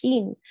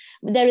 2019.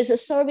 There is a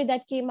survey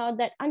that came out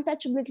that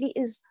untouchability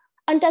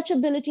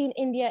in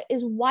India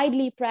is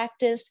widely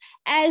practiced,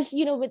 as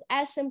with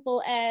as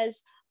simple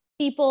as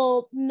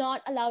people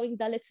not allowing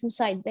Dalits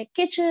inside their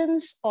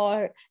kitchens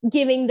or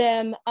giving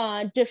them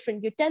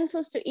different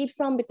utensils to eat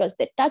from because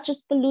their touch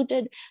is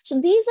polluted.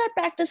 So these are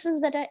practices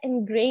that are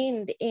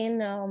ingrained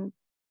in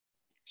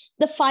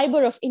the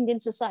fiber of Indian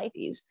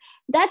societies.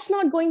 That's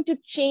not going to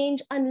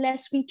change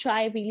unless we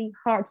try really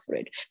hard for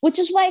it, which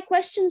is why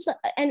questions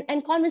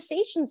and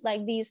conversations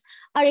like these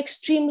are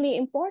extremely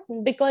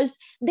important, because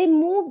they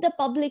move the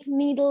public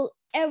needle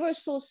ever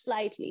so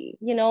slightly,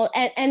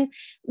 and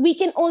we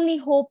can only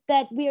hope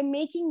that we are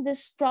making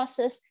this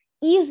process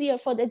easier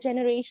for the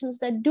generations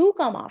that do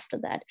come after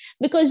that,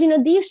 because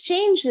these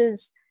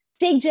changes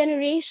take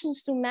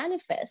generations to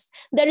manifest.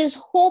 There is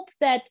hope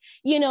that,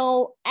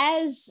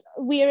 as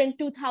we are in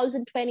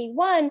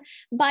 2021,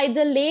 by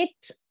the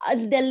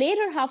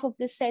later half of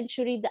this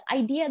century, the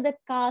idea that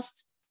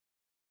caste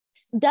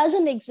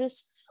doesn't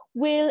exist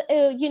will,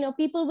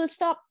 people will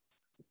stop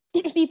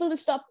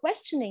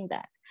questioning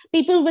that.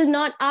 People will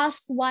not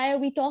ask, why are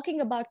we talking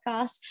about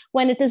caste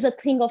when it is a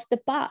thing of the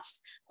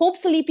past?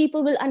 Hopefully,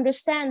 people will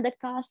understand that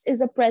caste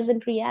is a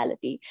present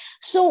reality.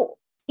 So,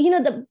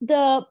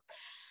 the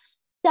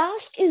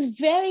task is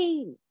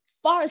very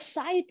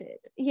far-sighted,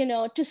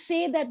 to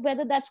say that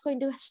whether that's going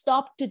to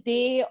stop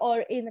today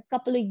or in a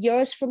couple of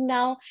years from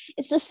now.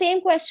 It's the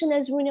same question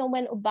as, when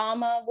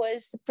Obama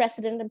was the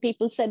president and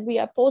people said we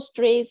are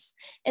post-race,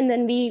 and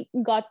then we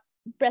got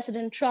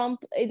President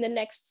Trump in the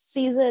next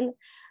season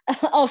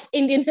of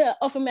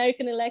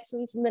American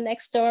elections in the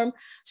next term.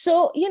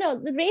 So,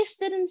 the race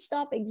didn't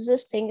stop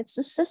existing. It's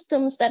the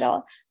systems that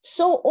are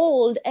so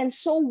old and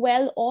so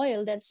well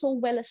oiled and so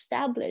well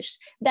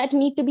established that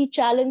need to be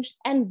challenged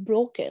and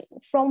broken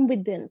from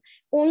within.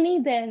 Only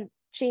then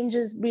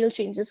real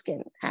changes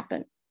can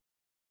happen.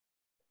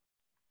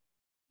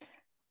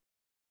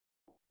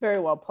 Very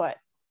well put.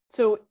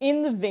 So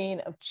in the vein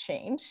of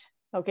change,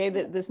 okay,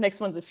 this next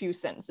one's a few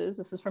sentences.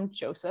 This is from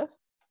Joseph.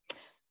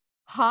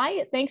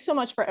 Hi, thanks so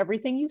much for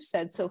everything you've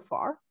said so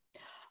far.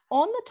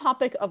 On the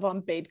topic of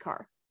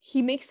Ambedkar,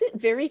 he makes it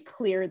very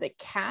clear that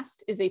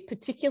caste is a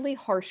particularly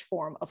harsh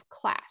form of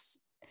class.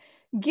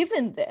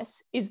 Given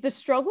this, is the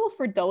struggle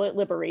for Dalit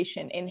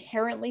liberation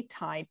inherently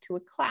tied to a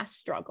class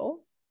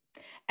struggle?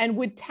 And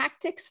would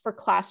tactics for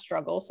class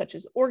struggle, such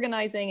as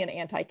organizing and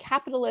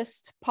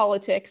anti-capitalist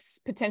politics,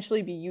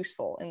 potentially be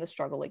useful in the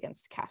struggle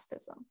against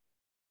casteism?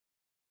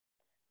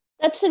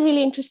 That's a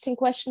really interesting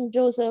question,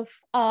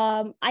 Joseph.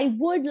 I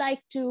would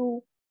like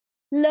to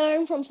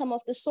learn from some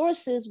of the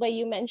sources where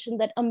you mentioned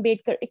that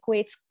Ambedkar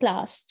equates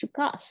class to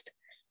caste.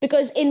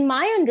 Because in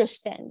my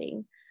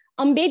understanding,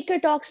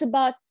 Ambedkar talks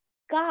about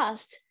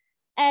caste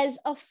as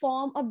a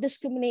form of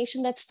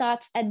discrimination that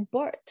starts at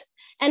birth.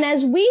 And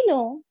as we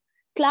know,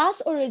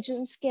 class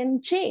origins can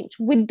change.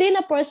 Within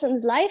a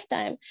person's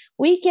lifetime,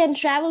 we can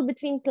travel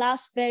between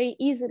class very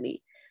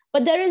easily,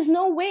 but there is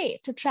no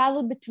way to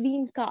travel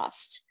between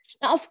castes.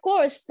 Now, of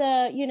course,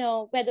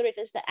 whether it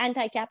is the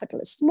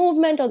anti-capitalist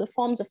movement or the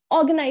forms of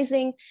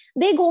organizing,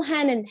 they go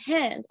hand in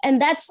hand.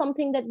 And that's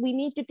something that we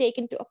need to take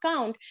into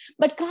account.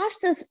 But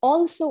caste is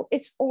also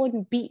its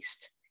own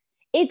beast.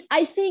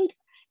 I think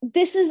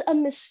this is a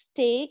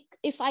mistake,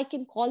 if I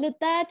can call it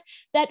that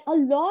a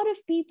lot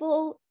of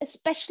people,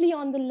 especially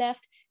on the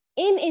left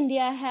in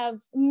India, have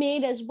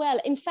made as well.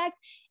 In fact,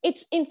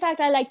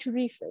 I like to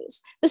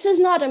rephrase. This is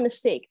not a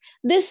mistake.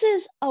 This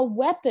is a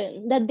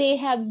weapon that they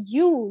have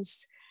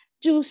used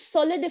to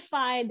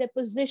solidify their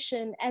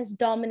position as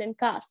dominant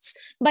castes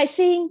by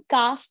saying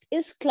caste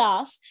is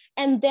class,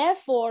 and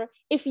therefore,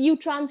 if you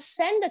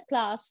transcend a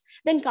class,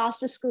 then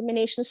caste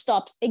discrimination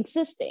stops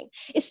existing.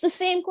 It's the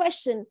same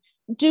question.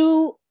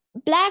 Do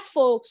Black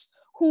folks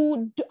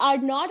who are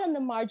not on the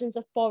margins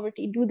of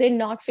poverty, do they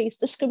not face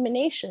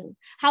discrimination?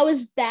 How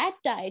is that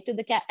tied to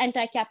the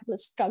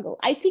anti-capitalist struggle?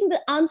 I think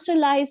the answer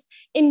lies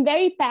in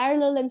very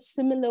parallel and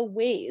similar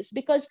ways,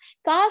 because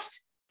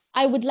caste,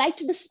 I would like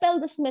to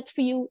dispel this myth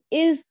for you,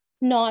 is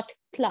not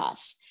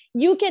class.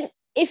 You can,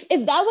 if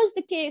that was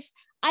the case,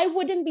 I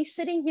wouldn't be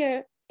sitting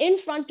here in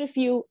front of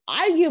you,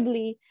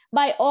 arguably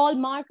by all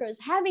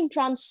markers, having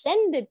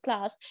transcended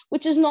class,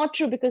 which is not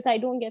true because I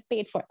don't get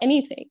paid for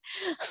anything.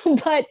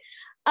 But,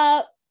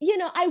 I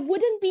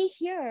wouldn't be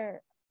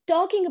here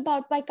talking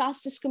about why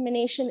caste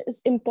discrimination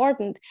is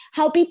important,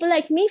 how people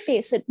like me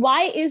face it.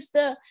 Why is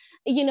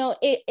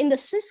in the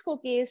Cisco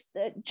case,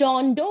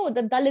 John Doe,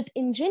 the Dalit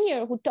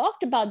engineer who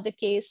talked about the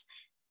case,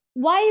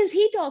 why is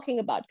he talking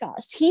about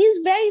caste? He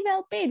is very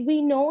well paid.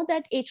 We know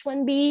that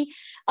H-1B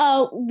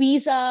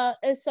visa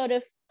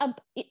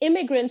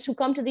immigrants who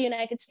come to the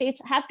United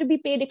States have to be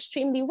paid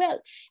extremely well.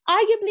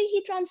 Arguably,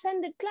 he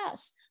transcended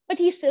class, but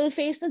he still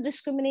faced the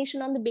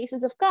discrimination on the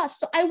basis of caste.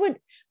 So I would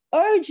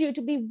urge you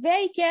to be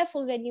very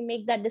careful when you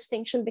make that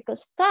distinction,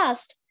 because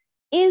caste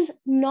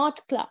is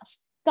not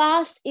class.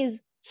 Caste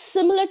is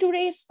similar to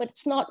race, but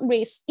it's not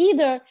race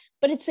either,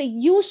 but it's a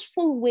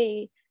useful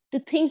way to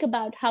think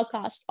about how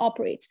caste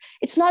operates.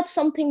 It's not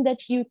something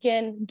that you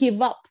can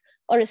give up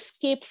or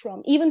escape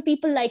from. Even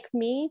people like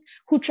me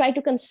who try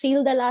to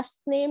conceal their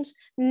last names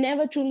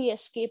never truly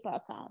escape our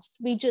caste.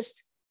 We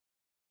just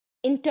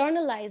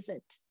internalize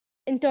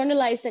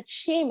that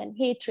shame and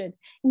hatred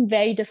in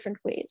very different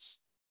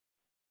ways.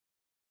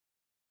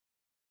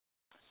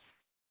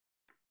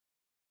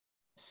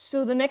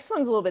 So the next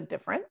one's a little bit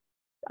different.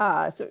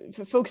 So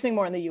focusing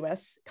more on the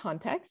US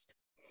context.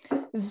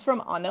 This is from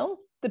Anil.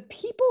 The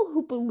people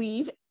who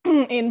believe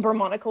in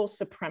Brahmanical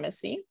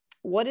supremacy,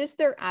 what is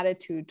their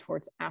attitude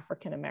towards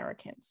African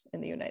Americans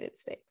in the United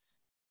States?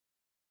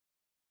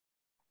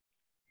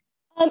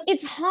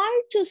 It's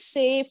hard to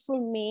say for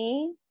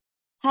me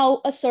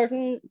how a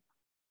certain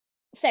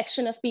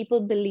section of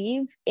people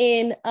believe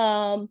in,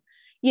 and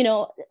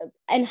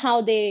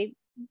how they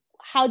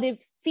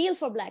feel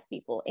for Black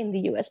people in the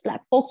US,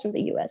 Black folks in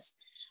the US.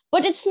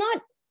 But it's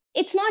not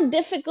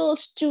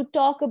difficult to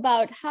talk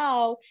about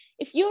how,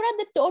 if you're at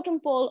the totem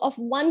pole of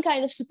one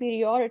kind of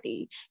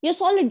superiority, your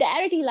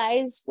solidarity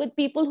lies with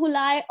people who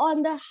lie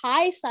on the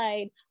high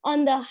side,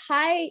 on the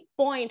high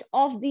point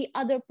of the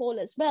other pole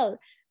as well.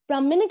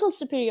 Brahminical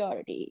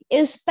superiority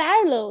is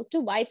parallel to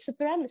white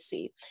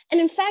supremacy. And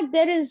in fact,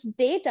 there is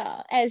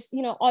data, as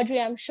Audrey,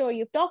 I'm sure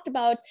you've talked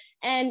about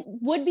and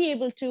would be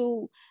able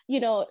to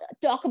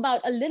talk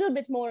about a little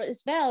bit more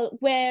as well,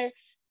 where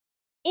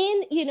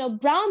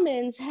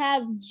Brahmins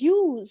have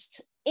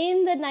used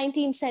in the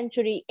 19th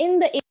century, in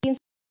the 18th.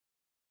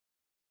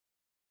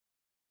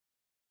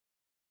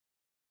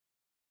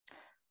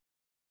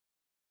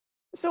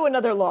 So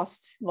another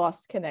lost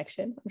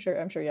connection. I'm sure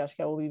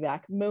Yashica will be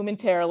back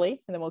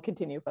momentarily, and then we'll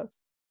continue, folks.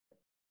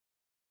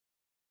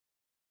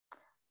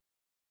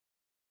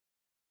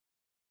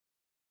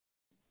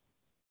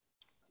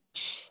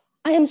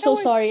 I am so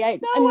sorry.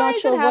 I'm not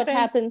sure what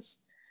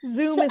happens.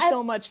 Zoom is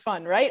so much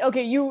fun, right?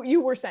 Okay,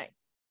 you were saying.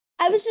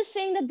 I was just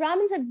saying that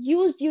Brahmins have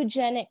used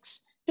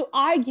eugenics to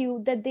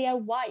argue that they are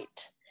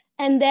white,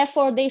 and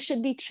therefore they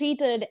should be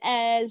treated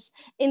as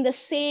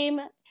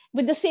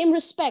with the same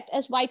respect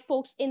as white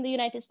folks in the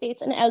United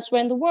States and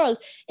elsewhere in the world.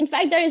 In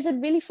fact, there is a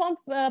really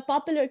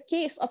popular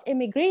case of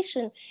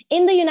immigration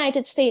in the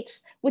United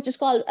States, which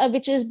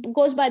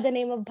goes by the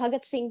name of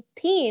Bhagat Singh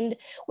Thind,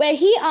 where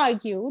he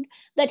argued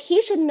that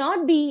he should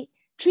not be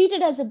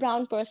treated as a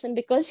brown person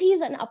because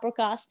he's an upper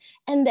caste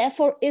and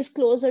therefore is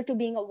closer to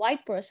being a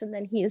white person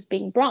than he is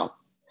being brown.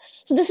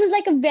 So this is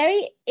like a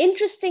very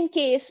interesting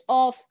case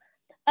of,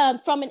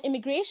 from an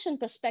immigration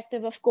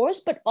perspective, of course,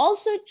 but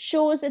also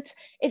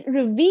it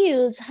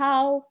reveals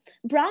how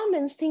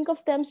Brahmins think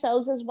of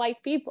themselves as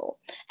white people.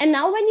 And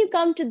now when you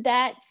come to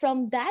that,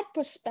 from that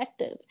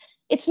perspective,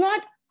 it's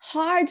not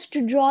hard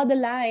to draw the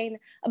line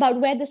about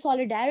where the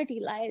solidarity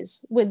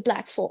lies with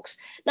Black folks.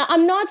 Now,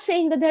 I'm not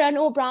saying that there are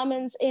no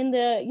Brahmins in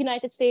the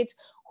United States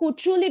who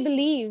truly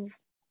believe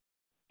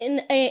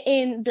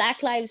in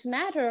Black Lives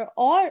Matter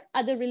or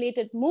other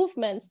related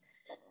movements,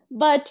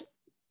 but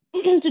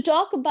to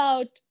talk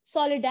about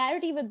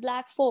solidarity with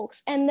Black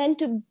folks and then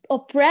to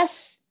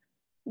oppress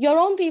your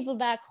own people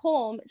back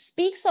home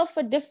speaks of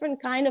a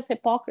different kind of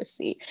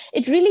hypocrisy.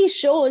 It really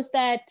shows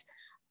that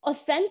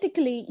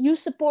authentically you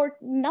support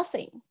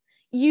nothing.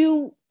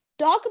 You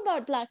talk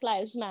about Black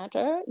Lives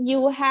Matter,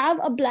 you have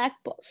a Black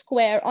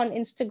square on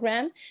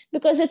Instagram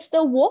because it's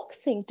the woke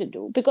thing to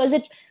do, because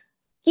it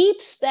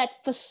keeps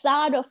that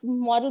facade of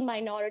model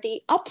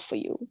minority up for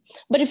you.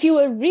 But if you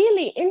are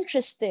really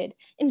interested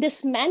in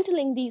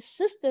dismantling these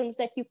systems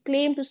that you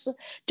claim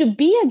to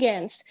be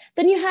against,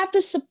 then you have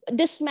to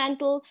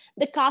dismantle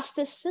the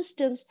caste-based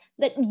systems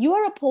that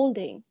you're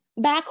upholding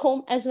back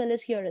home as well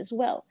as here as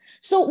well.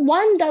 So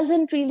one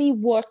doesn't really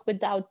work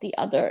without the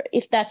other,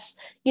 if that's,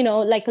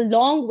 like a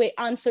long way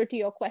answer to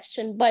your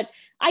question. But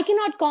I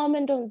cannot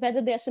comment on whether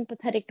they're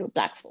sympathetic to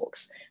Black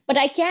folks. But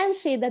I can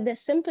say that their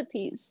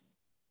sympathies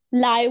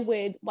lie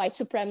with white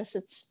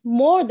supremacists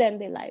more than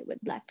they lie with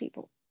Black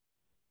people.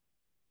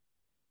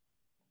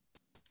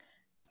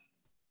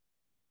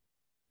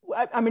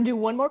 I'm going to do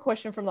one more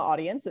question from the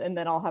audience, and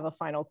then I'll have a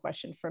final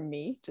question from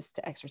me just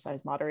to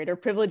exercise moderator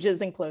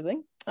privileges in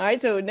closing. All right,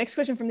 so next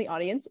question from the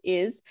audience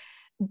is,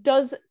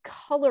 does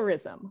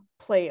colorism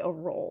play a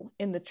role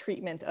in the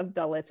treatment of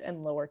Dalits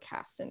and lower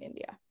castes in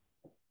India?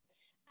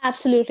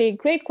 Absolutely,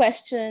 great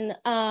question.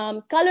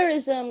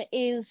 Colorism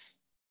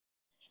is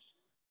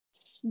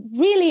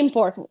really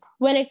important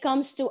when it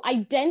comes to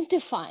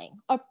identifying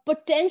or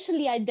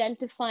potentially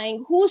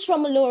identifying who's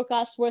from a lower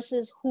caste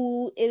versus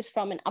who is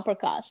from an upper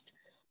caste.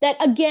 That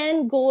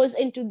again goes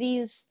into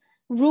these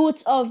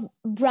roots of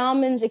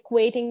Brahmins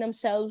equating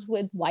themselves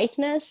with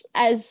whiteness,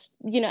 as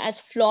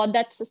flawed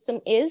that system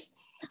is.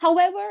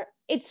 However,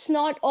 it's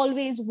not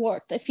always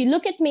worked. If you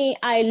look at me,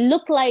 I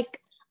look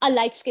like a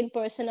light-skinned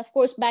person. Of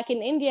course, back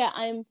in India,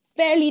 I'm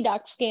fairly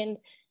dark-skinned.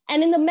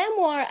 And in the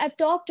memoir, I've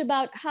talked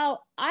about how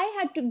I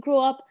had to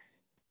grow up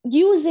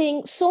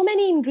using so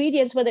many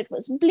ingredients, whether it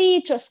was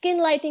bleach or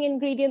skin lighting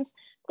ingredients,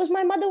 because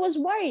my mother was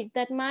worried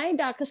that my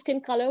darker skin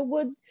color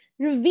would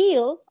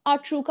reveal our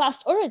true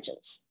caste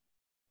origins.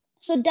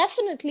 So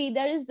definitely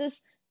there is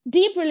this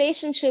deep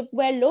relationship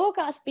where lower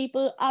caste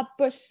people are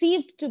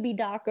perceived to be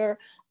darker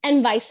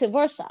and vice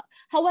versa.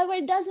 However,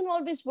 it doesn't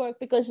always work,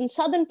 because in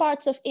southern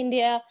parts of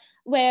India,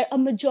 where a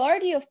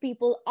majority of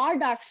people are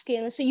dark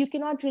skinned, so you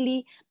cannot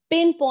really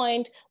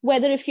pinpoint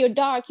whether if you're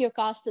dark, your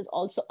caste is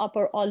also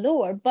upper or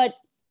lower. But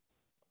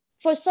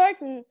for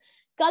certain,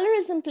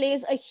 colorism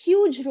plays a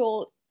huge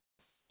role,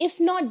 if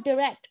not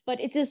direct, but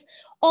it is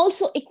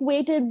also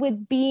equated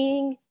with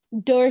being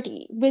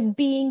dirty, with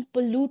being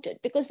polluted,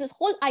 because this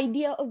whole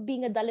idea of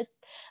being a Dalit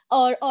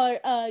or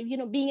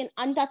being an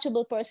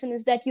untouchable person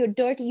is that you're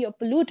dirty, you're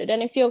polluted.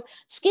 And if your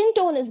skin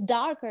tone is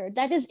darker,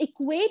 that is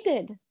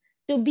equated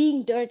to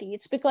being dirty.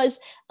 It's because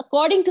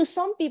according to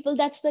some people,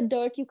 that's the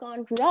dirt you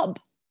can't rub.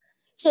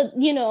 So,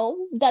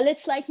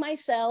 Dalits like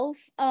myself,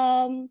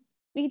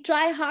 we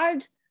try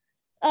hard,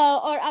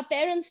 or our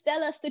parents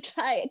tell us to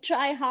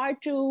try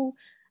hard to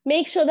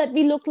make sure that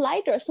we look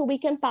lighter so we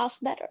can pass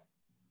better.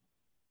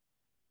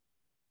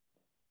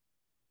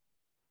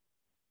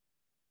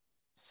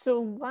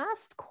 So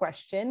last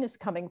question is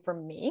coming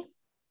from me.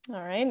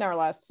 All right, in our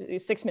last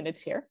 6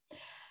 minutes here.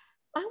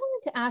 I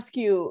wanted to ask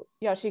you,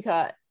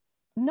 Yashica,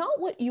 not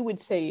what you would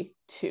say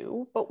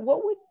to, but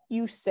what would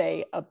you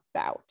say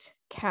about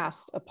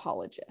caste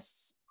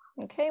apologists?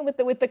 Okay,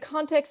 with the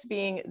context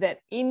being that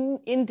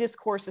in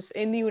discourses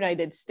in the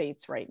United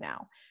States right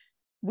now,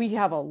 we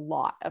have a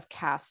lot of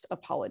caste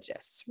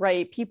apologists,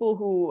 right? People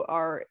who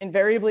are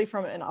invariably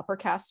from an upper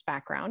caste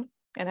background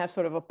and have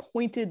sort of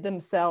appointed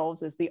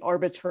themselves as the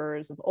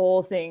arbiters of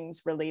all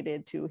things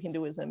related to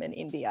Hinduism in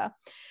India.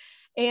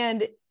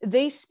 And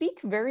they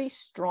speak very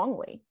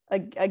strongly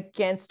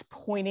against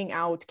pointing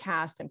out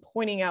caste and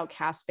pointing out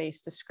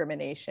caste-based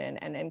discrimination,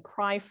 and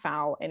cry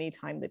foul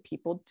anytime that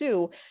people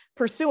do,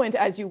 pursuant,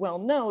 as you well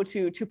know,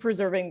 to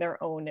preserving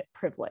their own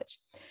privilege.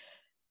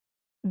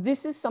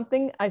 This is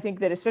something I think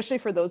that, especially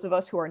for those of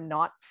us who are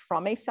not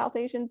from a South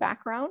Asian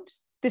background,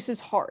 this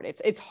is hard.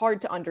 It's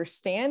hard to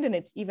understand, and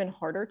it's even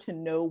harder to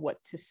know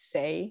what to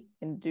say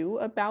and do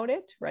about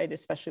it, right?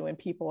 Especially when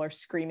people are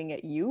screaming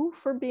at you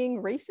for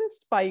being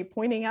racist by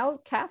pointing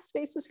out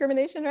caste-based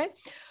discrimination, right?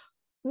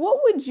 What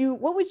would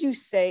you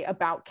say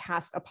about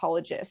caste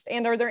apologists?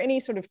 And are there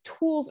any sort of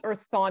tools or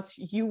thoughts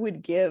you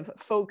would give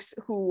folks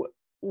who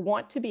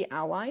want to be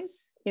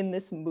allies in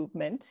this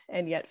movement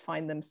and yet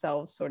find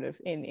themselves sort of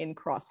in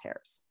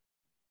crosshairs?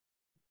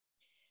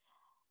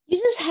 You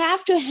just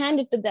have to hand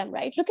it to them,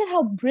 right? Look at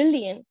how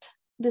brilliant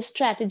this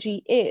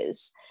strategy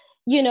is.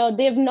 You know,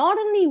 they've not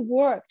only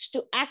worked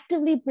to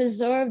actively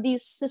preserve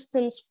these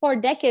systems for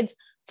decades,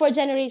 for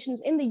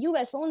generations in the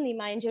US only,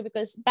 mind you,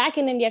 because back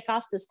in India,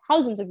 caste is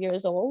thousands of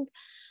years old.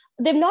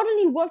 They've not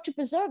only worked to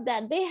preserve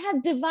that, they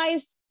have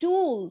devised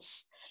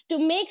tools to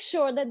make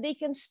sure that they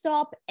can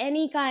stop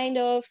any kind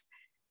of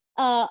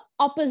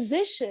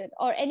opposition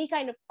or any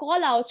kind of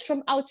call outs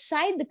from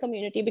outside the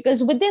community,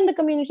 because within the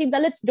community,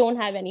 Dalits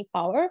don't have any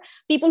power.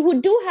 People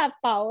who do have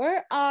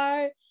power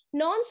are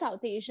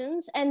non-South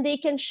Asians, and they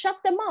can shut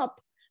them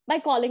up by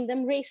calling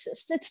them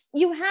racist.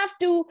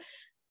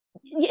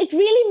 It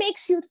really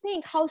makes you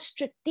think how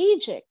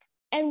strategic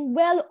and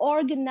well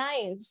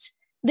organized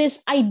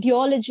this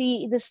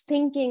ideology, this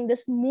thinking,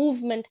 this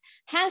movement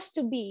has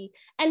to be,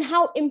 and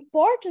how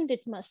important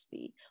it must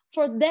be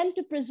for them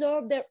to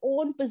preserve their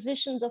own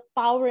positions of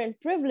power and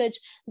privilege,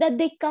 that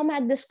they come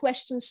at this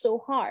question so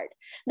hard.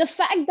 The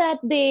fact that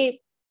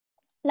they,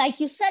 like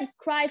you said,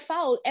 cry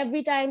foul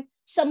every time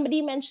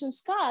somebody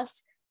mentions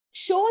caste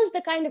shows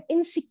the kind of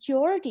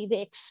insecurity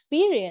they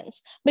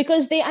experience,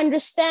 because they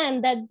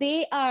understand that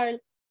they are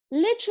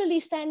literally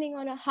standing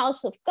on a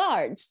house of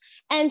cards.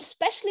 And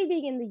especially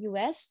being in the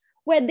US,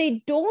 where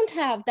they don't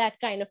have that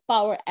kind of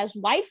power as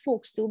white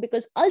folks do,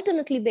 because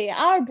ultimately they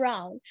are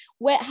brown,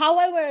 where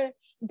however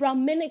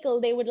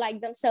Brahminical they would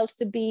like themselves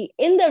to be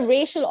in the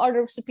racial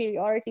order of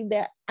superiority,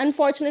 they're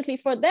unfortunately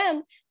for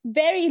them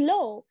very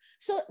low.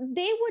 So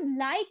they would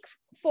like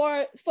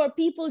for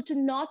people to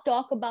not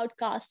talk about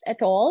caste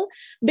at all,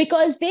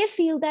 because they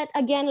feel that,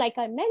 again, like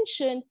I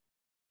mentioned,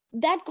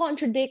 that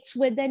contradicts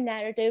with their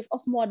narrative of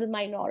model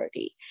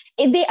minority.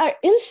 They are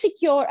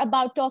insecure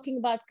about talking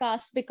about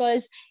caste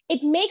because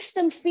it makes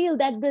them feel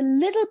that the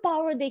little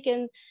power they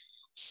can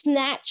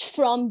snatch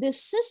from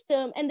this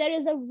system, and there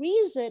is a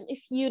reason,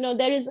 if you know,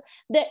 there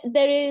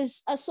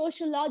is a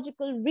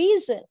sociological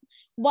reason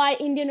why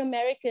Indian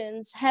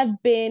Americans have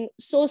been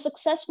so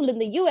successful in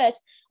the US.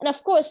 And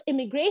of course,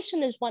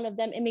 immigration is one of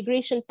them,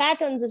 immigration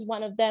patterns is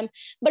one of them,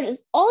 but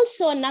it's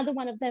also another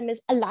one of them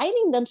is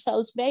aligning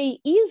themselves very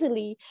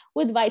easily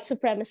with white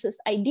supremacist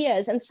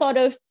ideas and sort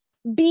of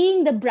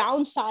being the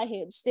brown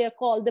sahibs. They're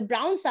called the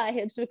brown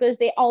sahibs because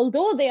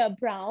although they are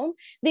brown,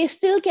 they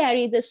still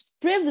carry this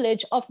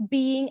privilege of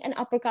being an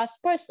upper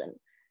caste person.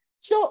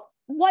 So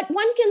what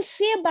one can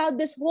say about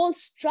this whole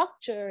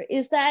structure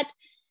is that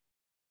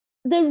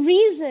the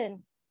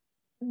reason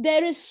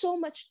there is so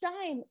much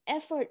time,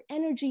 effort,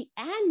 energy,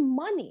 and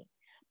money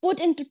put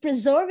into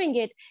preserving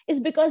it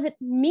is because it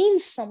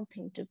means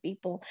something to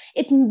people.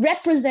 It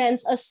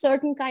represents a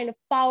certain kind of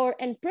power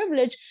and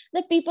privilege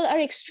that people are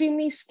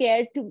extremely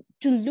scared to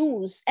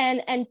lose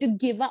and to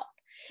give up.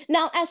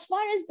 Now, as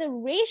far as the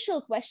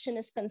racial question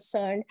is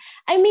concerned,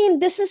 I mean,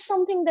 this is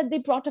something that they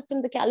brought up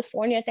in the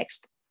California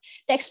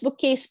textbook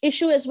case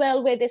issue as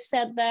well, where they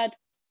said that,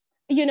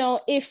 you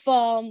know, if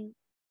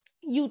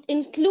you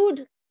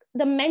include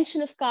the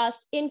mention of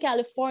caste in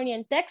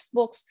Californian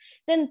textbooks,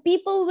 then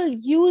people will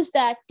use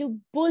that to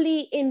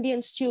bully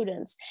Indian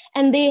students.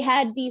 And they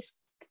had these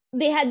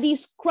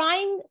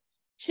crying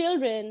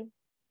children.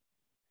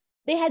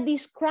 They had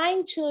these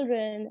crying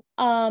children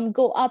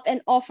go up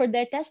and offer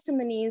their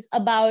testimonies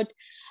about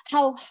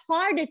how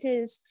hard it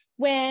is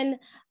when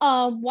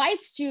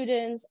white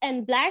students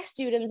and Black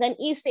students and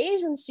East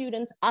Asian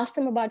students ask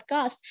them about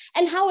caste,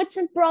 and how it's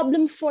a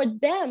problem for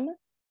them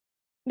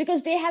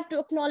because they have to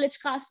acknowledge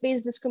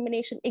caste-based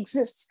discrimination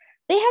exists.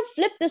 They have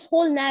flipped this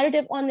whole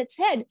narrative on its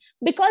head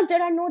because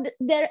there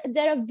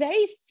are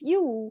very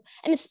few,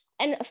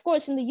 and of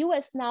course in the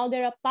US now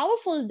there are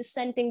powerful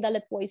dissenting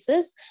Dalit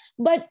voices,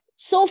 but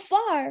so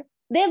far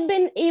they've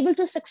been able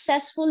to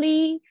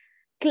successfully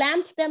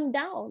clamp them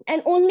down,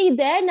 and only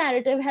their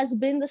narrative has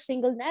been the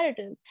single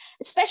narrative,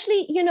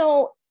 especially, you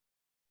know,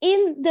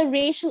 in the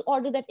racial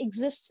order that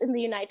exists in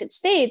the United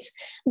States.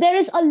 There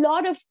is a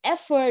lot of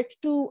effort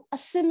to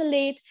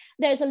assimilate,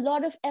 there's a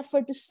lot of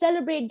effort to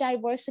celebrate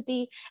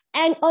diversity,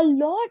 and a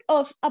lot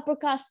of upper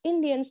caste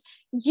Indians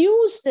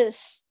use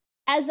this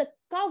as a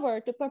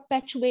cover to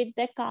perpetuate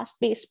their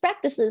caste-based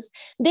practices.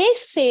 They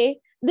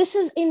say this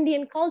is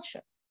Indian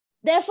culture.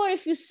 Therefore,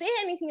 if you say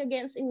anything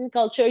against Indian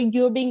culture,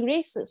 you're being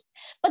racist.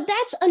 But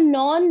that's a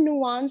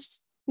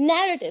non-nuanced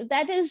narrative.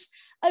 That is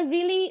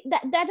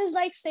that is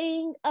like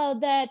saying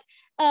that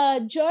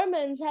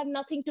Germans have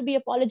nothing to be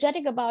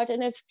apologetic about.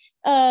 And if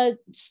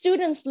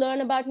students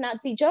learn about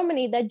Nazi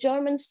Germany, that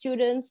German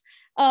students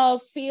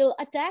feel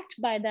attacked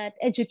by that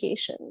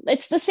education.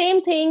 It's the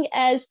same thing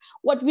as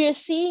what we're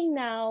seeing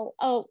now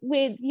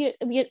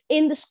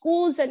in the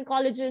schools and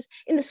colleges,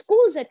 in the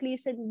schools at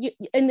least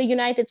in the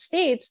United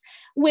States,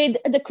 with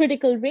the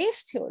critical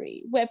race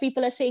theory, where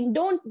people are saying,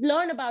 don't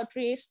learn about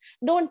race,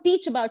 don't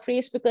teach about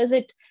race because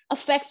it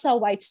affects our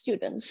white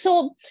students.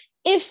 So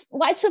If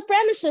white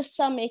supremacists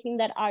are making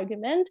that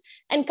argument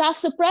and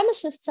caste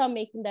supremacists are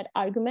making that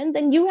argument,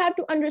 then you have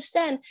to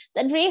understand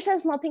that race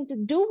has nothing to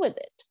do with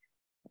it.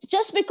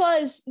 Just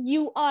because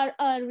you are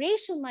a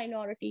racial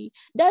minority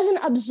doesn't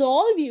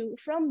absolve you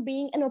from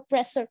being an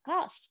oppressor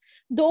caste.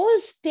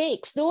 Those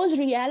stakes, those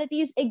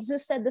realities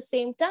exist at the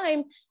same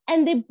time,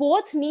 and they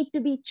both need to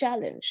be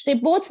challenged. They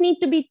both need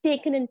to be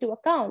taken into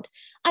account.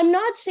 I'm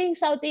not saying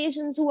South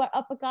Asians who are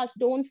upper caste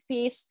don't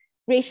face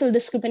racial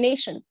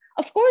discrimination.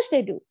 Of course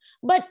they do.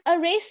 But a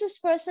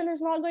racist person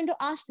is not going to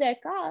ask their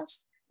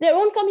caste. Their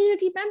own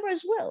community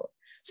members will.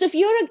 So if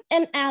you're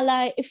an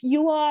ally, if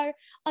you are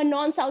a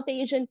non-South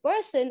Asian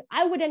person,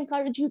 I would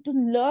encourage you to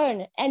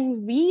learn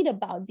and read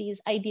about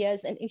these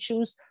ideas and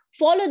issues,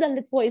 follow the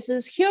lit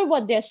voices, hear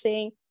what they're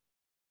saying,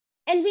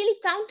 and really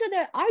counter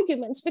their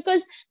arguments.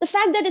 Because the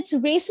fact that it's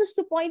racist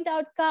to point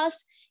out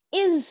caste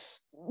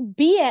is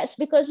BS,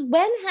 because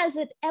when has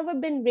it ever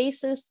been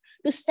racist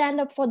to stand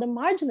up for the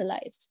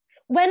marginalized?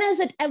 When has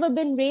it ever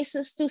been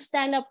racist to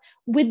stand up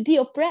with the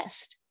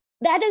oppressed?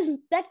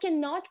 That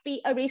cannot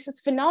be a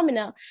racist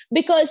phenomena,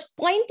 because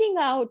pointing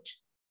out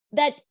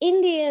that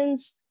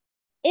Indians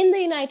in the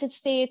United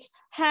States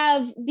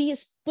have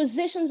these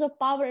positions of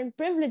power and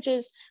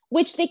privileges,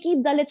 which they keep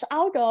Dalits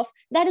out of,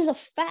 that is a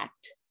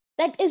fact.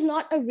 That is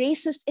not a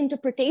racist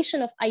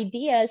interpretation of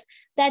ideas.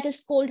 That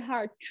is cold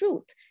hard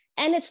truth.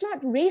 And it's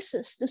not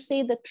racist to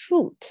say the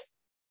truth.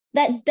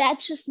 That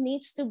just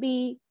needs to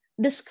be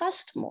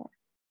discussed more.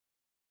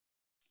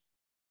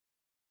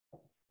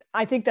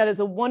 I think that is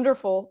a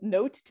wonderful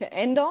note to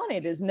end on.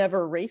 It is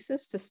never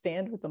racist to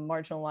stand with the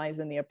marginalized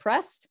and the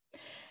oppressed.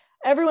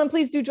 Everyone,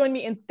 please do join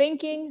me in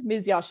thanking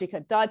Ms.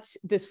 Yashica Dutt.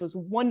 This was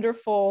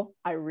wonderful.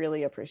 I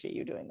really appreciate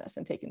you doing this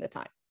and taking the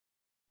time.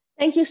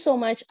 Thank you so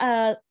much.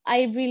 I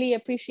really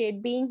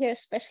appreciate being here,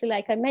 especially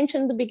like I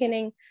mentioned in the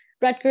beginning,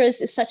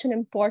 Rutgers is such an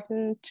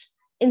important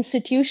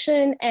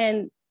institution,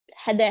 and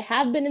there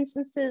have been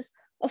instances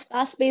of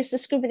caste-based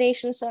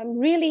discrimination. So I'm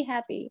really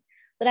happy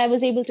that I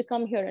was able to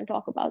come here and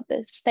talk about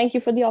this. Thank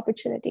you for the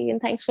opportunity, and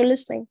thanks for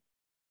listening.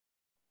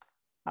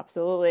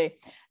 Absolutely.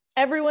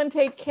 Everyone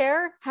take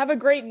care. Have a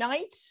great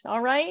night.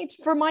 All right.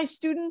 For my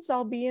students,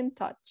 I'll be in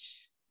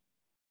touch.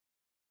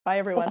 Bye,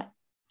 everyone. Bye-bye.